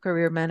out to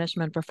career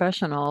management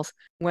professionals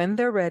when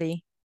they're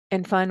ready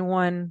and find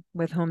one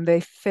with whom they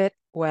fit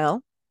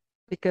well,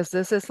 because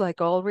this is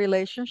like all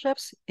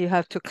relationships. You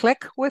have to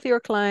click with your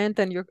client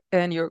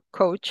and your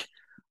coach.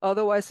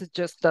 Otherwise, it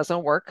just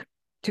doesn't work.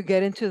 To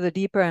get into the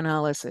deeper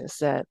analysis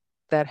that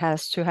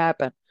has to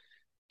happen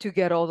to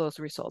get all those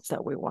results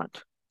that we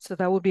want. So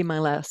that would be my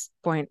last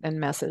point and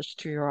message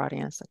to your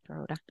audience, Dr.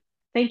 Rhoda.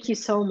 Thank you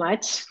so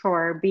much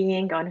for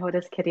being on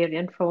Hoda's Career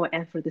Info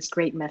and for this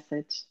great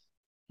message.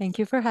 Thank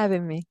you for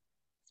having me.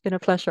 It's been a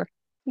pleasure.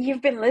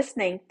 You've been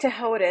listening to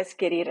Hoda's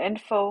Career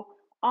Info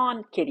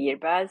on Career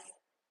Buzz,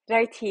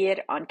 right here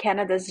on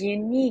Canada's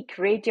unique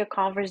radio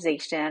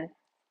conversation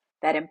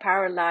that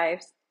empower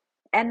lives,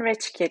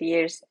 enrich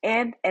careers,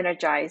 and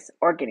energize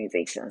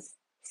organizations.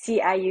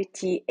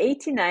 CIUT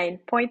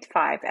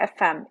 89.5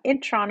 FM in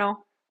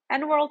Toronto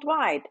and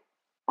worldwide,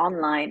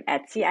 online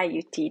at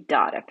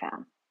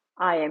ciut.fm.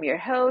 I am your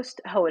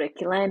host, Hoda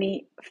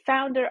Kilani,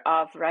 founder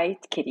of Right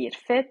Career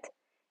Fit,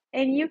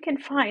 and you can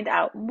find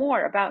out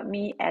more about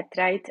me at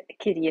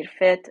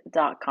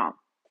rightcareerfit.com.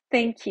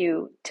 Thank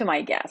you to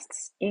my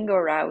guests,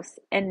 Ingo Rauth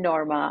and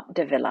Norma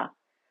Dávila,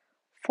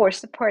 for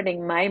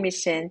supporting my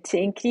mission to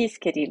increase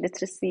career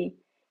literacy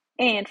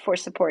and for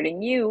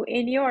supporting you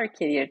in your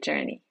career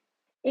journey.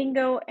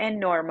 Ingo and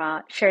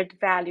Norma shared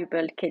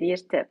valuable career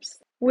tips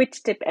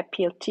Which tip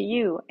appealed to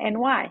you and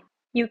why?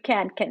 You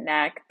can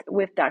connect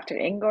with Dr.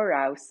 Ingo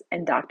Rauth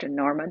and Dr.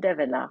 Norma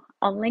Dávila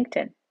on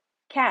LinkedIn.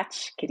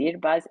 Catch Career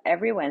Buzz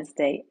every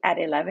Wednesday at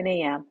 11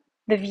 a.m.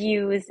 The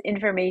views,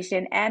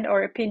 information,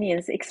 and/or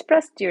opinions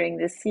expressed during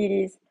this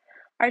series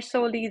are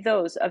solely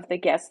those of the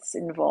guests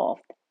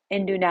involved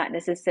and do not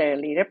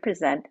necessarily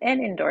represent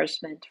an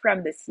endorsement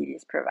from the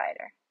series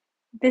provider.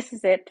 This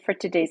is it for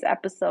today's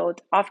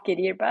episode of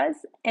Career Buzz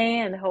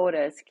and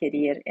Hoda's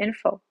Career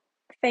Info.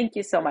 Thank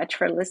you so much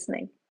for listening.